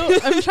audio,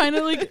 I'm trying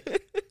to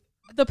like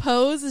the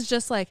pose is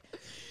just like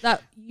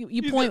that.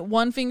 You point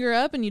one finger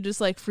up and you just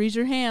like freeze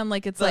your hand,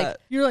 like it's like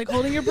you're like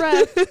holding your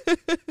breath.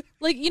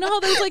 Like you know how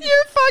there's like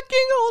you're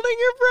fucking holding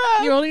your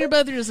breath. You're holding your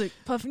breath. You're just like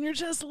puffing your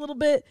chest a little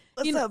bit.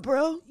 What's up,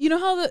 bro? You know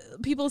how the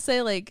people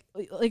say like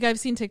I've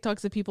seen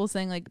TikToks of people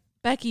saying like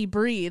Becky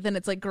breathe, and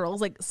it's like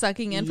girls like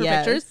sucking in for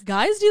pictures.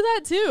 Guys do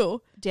that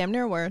too. Damn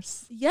near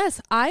worse.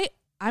 Yes,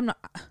 I'm not.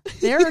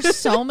 There are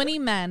so many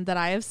men that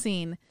I have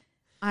seen.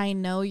 I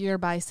know your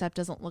bicep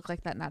doesn't look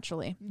like that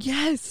naturally.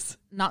 Yes.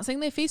 Not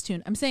saying they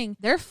Facetune. I'm saying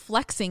they're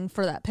flexing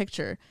for that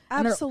picture.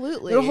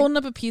 Absolutely. They're holding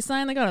up a peace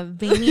sign. They got a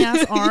veiny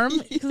ass arm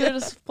because they're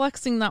just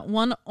flexing that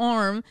one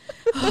arm.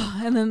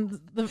 And then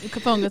the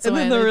phone gets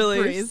away. And then the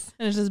release.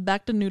 And it's just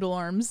back to noodle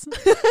arms.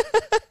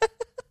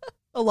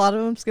 A lot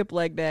of them skip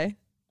leg day.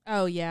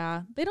 Oh,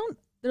 yeah.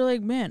 They're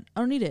like, man,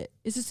 I don't need it.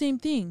 It's the same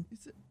thing.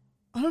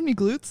 I don't need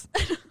glutes.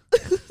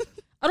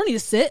 I don't need to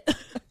sit.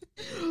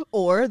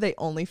 Or they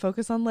only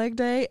focus on leg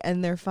day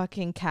and their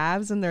fucking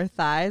calves and their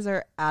thighs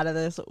are out of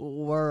this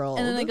world.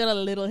 And then they got a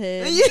little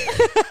head.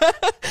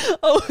 Yeah.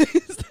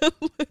 Always a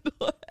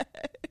little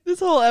head. This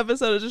whole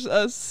episode is just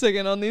us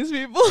singing on these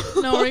people.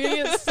 No, we're going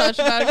to get such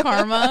bad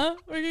karma.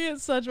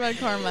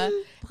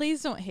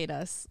 Please don't hate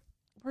us.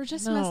 We're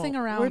just messing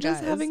around, We're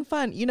just having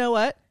fun. You know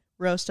what?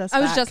 Roast us back.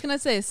 I was just going to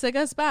say, sick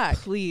us back.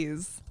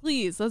 Please.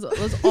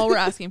 That's all we're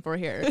asking for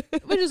here.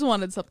 We just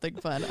wanted something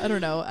fun. I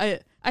don't know.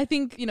 I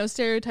think,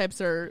 stereotypes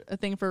are a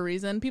thing for a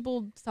reason.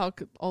 People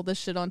talk all this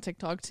shit on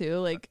TikTok too.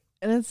 Like,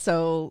 and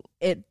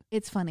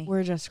it's funny.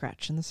 We're just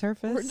scratching the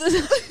surface.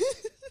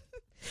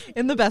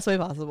 In the best way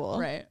possible.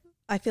 Right.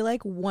 I feel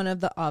like one of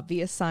the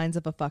obvious signs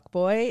of a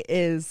fuckboy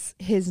is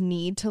his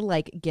need to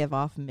like give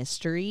off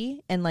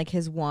mystery and like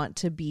his want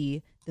to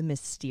be the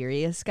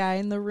mysterious guy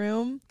in the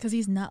room. Because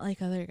he's not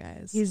like other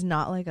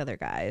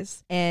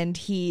guys. And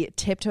he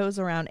tiptoes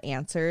around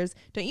answers.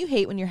 Don't you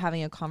hate when you're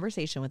having a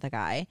conversation with a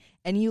guy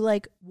and you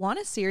like want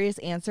a serious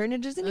answer and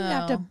it doesn't even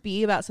have to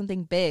be about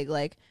something big?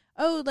 Like,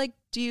 oh, like,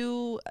 do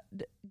you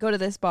go to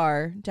this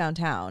bar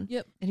downtown?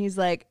 Yep. And he's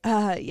like,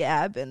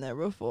 yeah, I've been there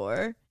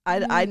before.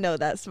 I know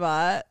that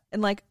spot.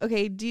 And like,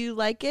 okay, do you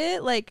like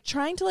it? Like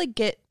trying to like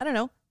get, I don't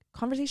know,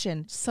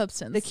 conversation.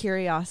 Substance. The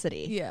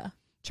curiosity. Yeah.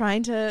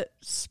 Trying to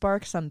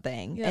spark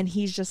something. Yep. And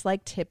he's just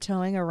like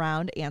tiptoeing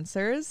around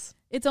answers.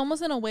 It's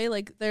almost in a way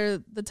like they're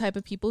the type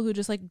of people who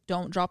just like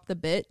don't drop the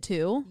bit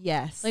too.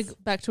 Yes. Like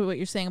back to what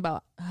you're saying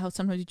about how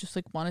sometimes you just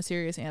like want a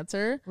serious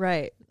answer.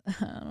 Right.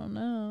 I don't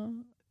know.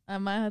 I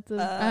might have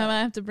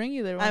to bring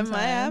you there one time. I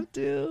might have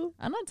to.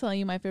 I'm not telling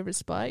you my favorite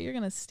spot. You're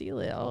gonna steal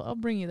it. I'll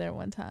bring you there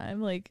one time.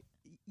 Like,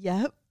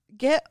 yep.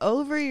 Get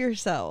over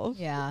yourself.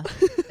 Yeah.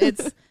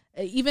 It's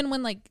even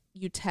when like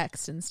you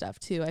text and stuff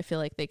too. I feel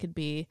like they could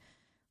be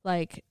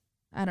like,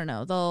 I don't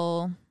know.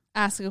 They'll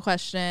ask a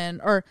question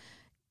or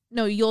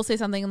no, you'll say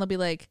something and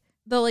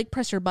they'll like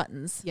press your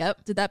buttons.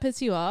 Yep. Did that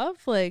piss you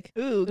off? Like,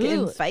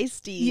 getting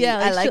feisty. Yeah.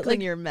 I like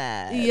when you're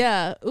mad.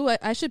 Yeah. Ooh,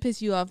 I should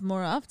piss you off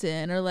more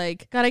often. Or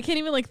like, God, I can't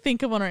even like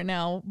think of one right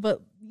now,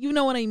 but you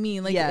know what I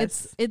mean? Like,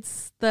 yes.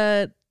 it's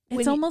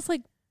almost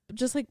like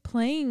just like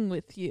playing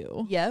with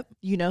you. Yep.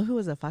 You know who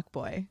was a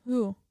fuckboy?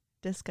 Who?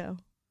 Disco.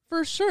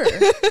 For sure.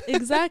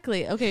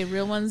 Exactly. Okay.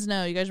 Real ones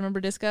know. You guys remember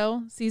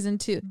Disco? Season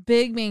 2.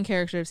 Big main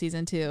character of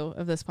season 2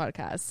 of this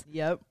podcast.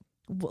 Yep.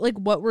 Like,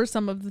 what were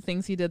some of the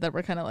things he did that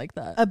were kind of like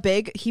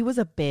that? He was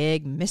a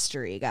big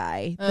mystery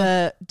guy.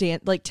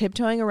 Like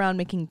tiptoeing around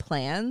making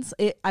plans.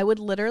 I would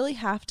literally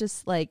have to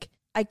like,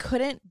 I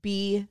couldn't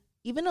be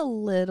even a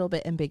little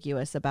bit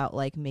ambiguous about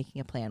like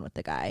making a plan with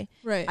the guy.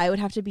 Right. I would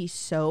have to be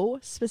so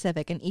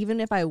specific. And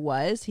even if I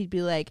was, he'd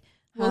be like,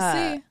 we'll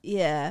see.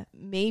 Yeah,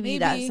 maybe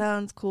that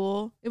sounds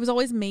cool. It was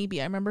always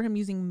maybe. I remember him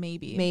using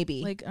maybe.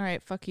 Maybe. Like, all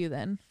right, fuck you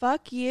then.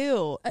 Fuck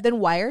you.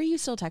 Then why are you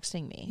still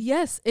texting me?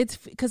 Yes, it's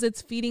because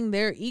it's feeding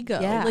their ego.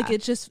 Yeah. Like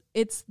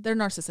it's they're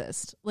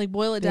narcissist. Like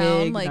boil it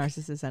down. Like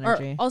narcissist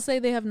energy. I'll say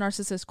they have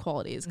narcissist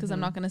qualities because I'm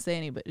not going to say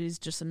anybody's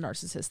just a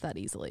narcissist that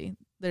easily.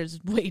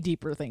 There's way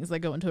deeper things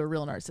that go into a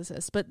real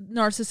narcissist, but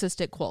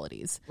narcissistic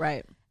qualities.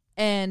 Right.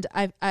 And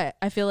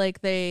I feel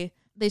like they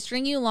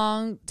string you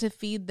along to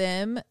feed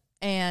them.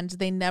 And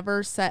they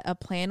never set a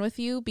plan with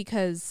you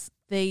because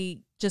they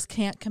just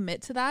can't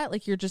commit to that.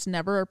 Like, you're just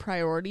never a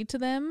priority to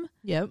them.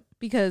 Yep.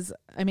 Because,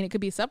 I mean, it could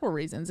be several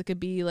reasons. It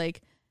could be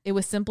like it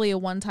was simply a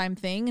one-time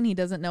thing and he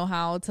doesn't know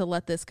how to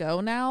let this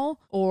go now.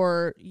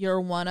 Or you're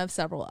one of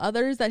several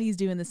others that he's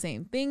doing the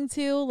same thing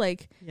to.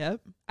 Like, yep.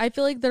 I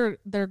feel like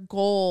their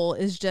goal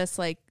is just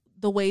like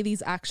the way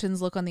these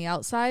actions look on the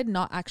outside,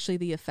 not actually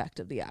the effect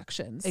of the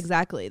actions.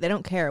 Exactly. They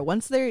don't care.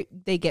 Once they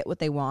get what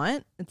they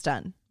want, it's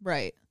done.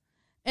 Right.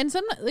 And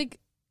some like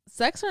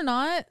sex or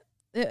not,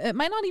 it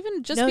might not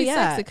even just be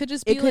sex. It could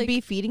just be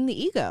be feeding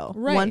the ego.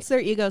 Right. Once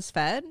their ego's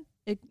fed,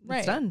 it's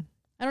done.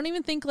 I don't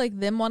even think like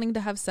them wanting to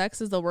have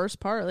sex is the worst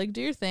part. Like,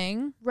 do your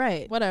thing.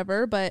 Right.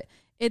 Whatever. But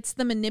it's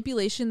the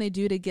manipulation they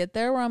do to get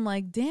there where I'm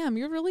like, damn,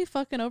 you're really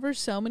fucking over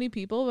so many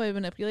people by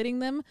manipulating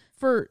them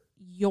for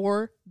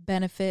your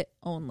benefit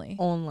only.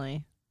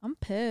 Only. I'm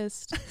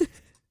pissed.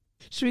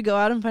 Should we go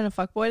out and find a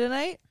fuckboy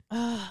tonight?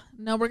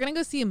 No, we're gonna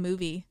go see a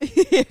movie.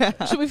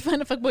 Yeah. Should we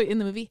find a fuckboy in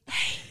the movie?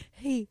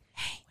 Hey,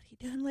 what are you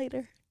doing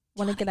later?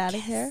 Want to get out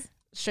of here?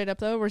 Straight up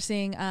though, we're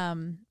seeing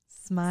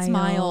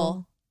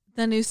Smile,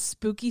 the new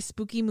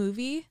spooky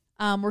movie.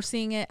 We're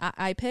seeing it at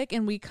iPic,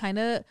 and we're kind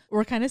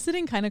of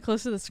sitting kind of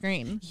close to the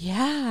screen.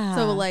 Yeah.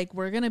 So like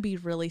we're gonna be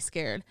really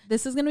scared.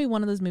 This is gonna be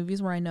one of those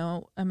movies where I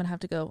know I'm gonna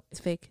have to go,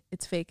 it's fake,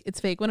 it's fake, it's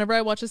fake. Whenever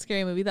I watch a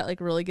scary movie that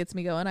like really gets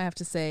me going, I have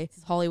to say,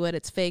 it's Hollywood,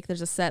 it's fake.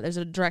 There's a set, there's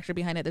a director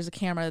behind it, there's a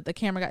camera. The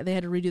camera guy, they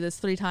had to redo this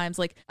 3 times.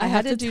 Like I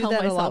had to do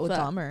that a lot with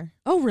Dahmer.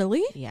 Oh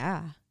really?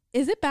 Yeah.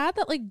 Is it bad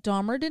that like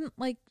Dahmer didn't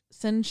like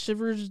send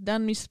shivers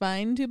down my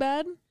spine too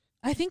bad?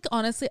 I think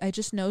honestly, I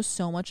just know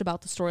so much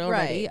about the story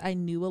already. Right. I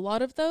knew a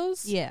lot of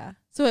those. Yeah.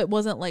 So it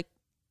wasn't like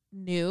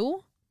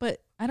new,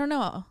 but I don't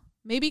know.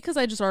 Maybe because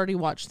I just already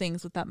watched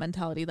things with that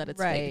mentality that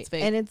it's fake. It's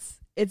fake. And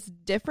it's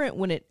different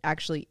when it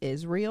actually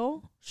is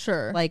real.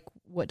 Sure. Like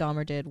what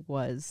Dahmer did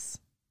was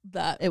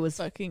it was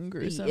fucking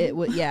gruesome. It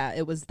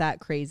was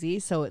that crazy.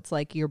 So it's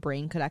like your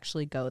brain could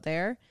actually go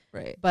there.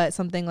 Right. But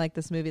something like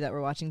this movie that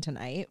we're watching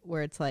tonight,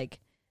 where it's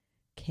like,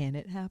 can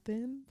it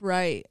happen?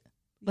 Right.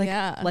 Like,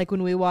 yeah. Like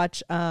when we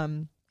watch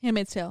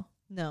Handmaid's Tale.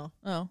 No.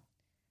 Oh.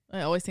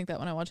 I always think that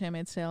when I watch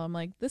Handmaid's Tale, I'm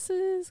like, this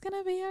is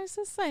gonna be our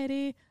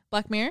society.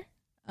 Black Mirror.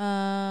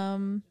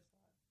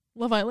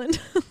 Love Island.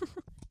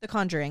 The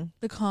Conjuring.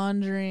 The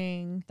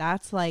Conjuring.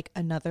 That's like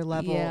another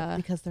level. Yeah.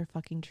 Because they're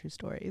fucking true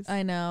stories.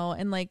 I know.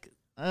 And like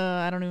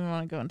I don't even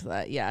want to go into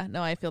that. Yeah,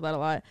 no, I feel that a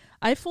lot.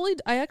 I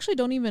actually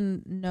don't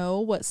even know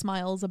what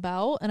Smile's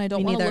about, and I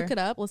don't want to look it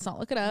up. Let's not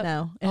look it up.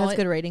 No, it has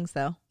good ratings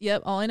though.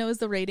 Yep, all I know is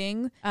the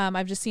rating.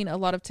 I've just seen a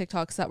lot of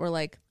TikToks that were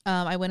like,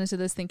 I went into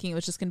this thinking it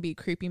was just gonna be a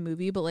creepy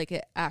movie, but like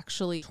it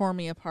actually tore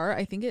me apart.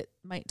 I think it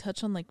might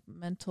touch on like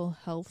mental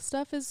health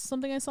stuff is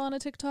something I saw on a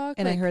TikTok.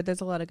 And like, I heard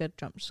there's a lot of good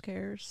jump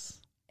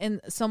scares. And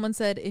someone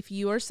said if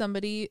you are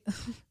somebody,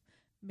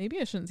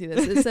 maybe I shouldn't see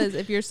this. It says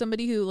if you're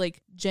somebody who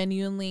like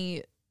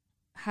genuinely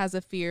has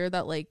a fear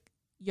that like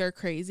you're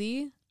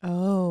crazy,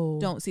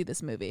 don't see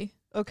this movie.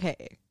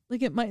 Okay.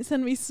 Like it might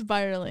send me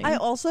spiraling. I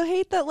also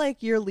hate that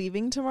like you're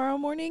leaving tomorrow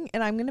morning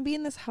and I'm gonna be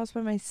in this house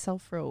by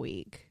myself for a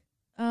week.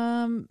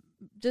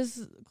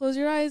 Just close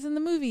your eyes in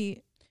the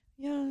movie.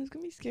 Yeah, it's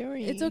gonna be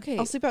scary. It's okay.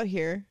 I'll sleep out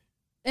here.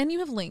 And you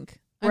have Link.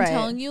 I'm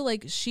telling you,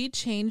 like she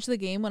changed the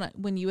game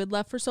when you had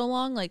left for so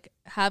long. Like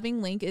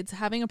having Link, it's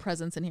having a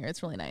presence in here.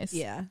 It's really nice.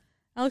 Yeah.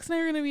 Alex and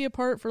I are gonna be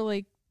apart for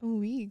like a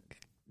week.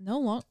 No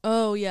long.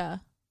 Oh yeah.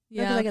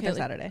 Yeah. Because I get there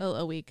Saturday.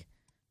 A week.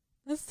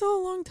 That's still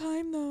a long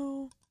time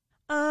though.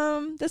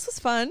 This was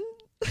fun.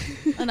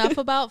 Enough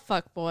about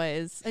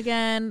fuckboys.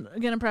 Again,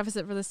 I'm gonna preface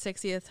it for the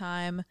 60th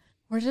time.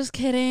 We're just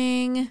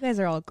kidding. You guys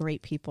are all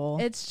great people.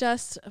 It's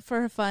just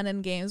for fun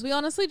and games. We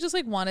honestly just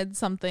like wanted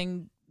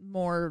something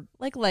more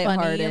like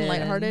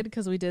lighthearted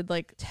because we did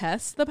like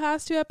tests the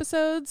past 2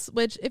 episodes,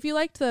 which if you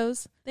liked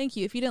those, thank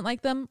you. If you didn't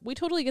like them, we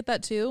totally get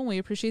that too, and we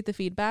appreciate the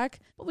feedback,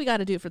 but we got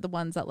to do it for the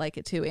ones that like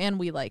it too, and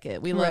we like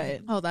it. We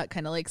love that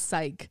kind of like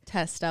psych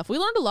test stuff. We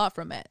learned a lot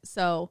from it,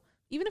 so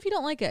even if you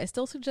don't like it, I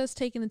still suggest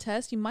taking the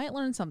test. You might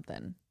learn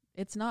something.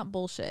 It's not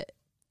bullshit.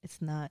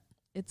 It's not.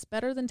 It's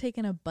better than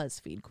taking a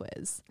BuzzFeed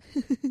quiz.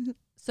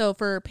 So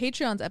for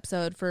Patreon's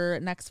episode for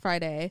next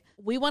Friday,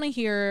 we want to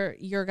hear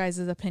your guys'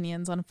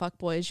 opinions on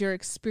fuckboys, your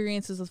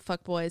experiences with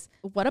fuckboys.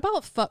 What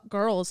about fuck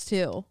girls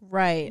too?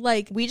 Right.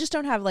 Like we just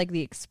don't have like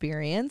the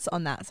experience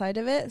on that side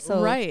of it.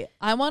 So right.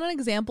 I want an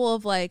example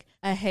of like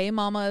a hey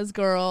mama's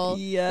girl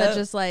that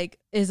just like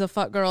is a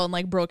fuck girl and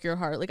like broke your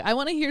heart. Like I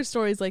want to hear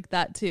stories like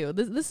that too.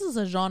 This is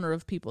a genre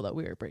of people that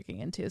we are breaking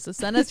into. So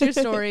send us your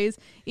stories.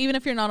 Even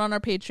if you're not on our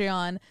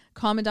Patreon,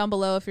 comment down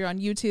below. If you're on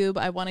YouTube,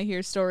 I want to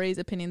hear stories,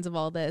 opinions of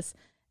all this.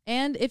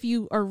 And if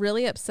you are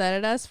really upset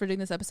at us for doing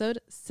this episode,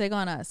 sig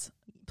on us.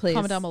 Please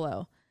comment down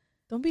below.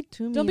 Don't be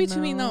too mean. Don't be too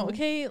mean though.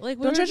 Okay, like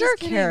don't judge our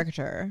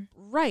character.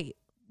 Right.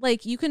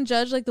 Like you can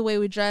judge like the way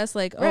we dress.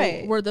 Like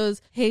we're those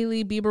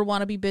Hailey Bieber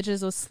wannabe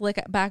bitches with slick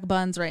back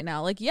buns right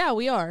now. Like yeah,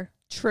 we are.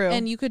 True.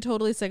 And you could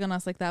totally sig on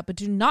us like that, but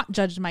do not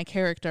judge my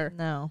character.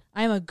 No.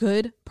 I am a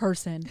good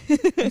person.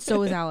 And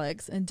so is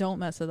Alex. And don't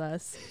mess with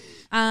us.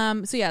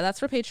 So yeah, that's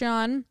for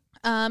Patreon.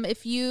 I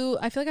feel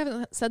like I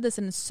haven't said this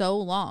in so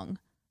long.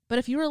 But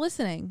if you are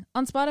listening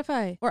on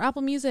Spotify or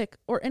Apple Music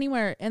or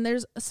anywhere and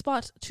there's a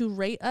spot to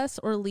rate us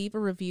or leave a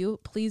review,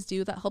 please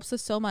do. That helps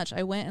us so much.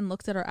 I went and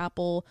looked at our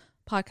Apple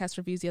podcast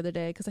reviews the other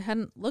day because I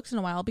hadn't looked in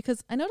a while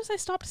because I noticed I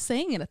stopped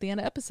saying it at the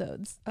end of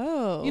episodes.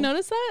 Oh. You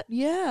notice that?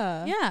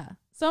 Yeah. Yeah.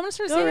 So I'm going to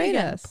start saying it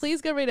again.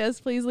 Please go rate us.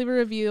 Please leave a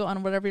review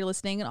on whatever you're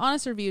listening. An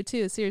honest review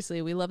too.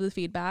 Seriously, we love the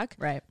feedback.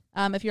 Right.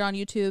 If you're on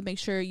YouTube, make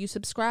sure you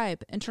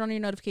subscribe and turn on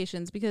your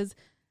notifications because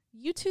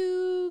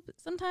YouTube,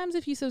 sometimes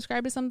if you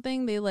subscribe to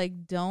something, they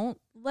like don't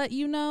let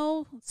you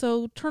know.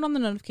 So turn on the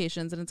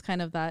notifications and it's kind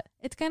of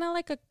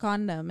like a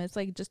condom. It's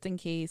like just in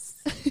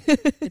case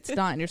it's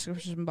not in your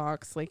subscription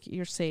box, like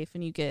you're safe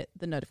and you get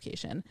the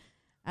notification.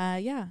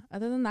 Yeah.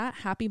 Other than that,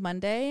 happy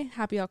Monday.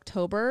 Happy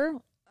October.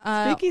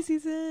 Spooky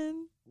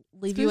season.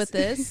 leave you with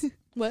this.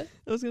 What?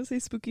 I was gonna say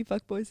spooky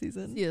fuckboy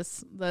season.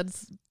 Yes,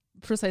 that's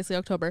precisely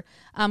October.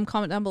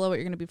 Comment down below what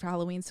you're gonna be for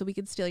Halloween so we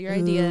can steal your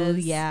ideas.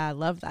 Yeah,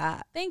 love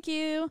that. Thank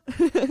you.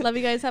 Love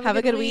you guys. Have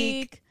a good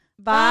week.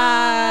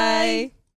 Bye.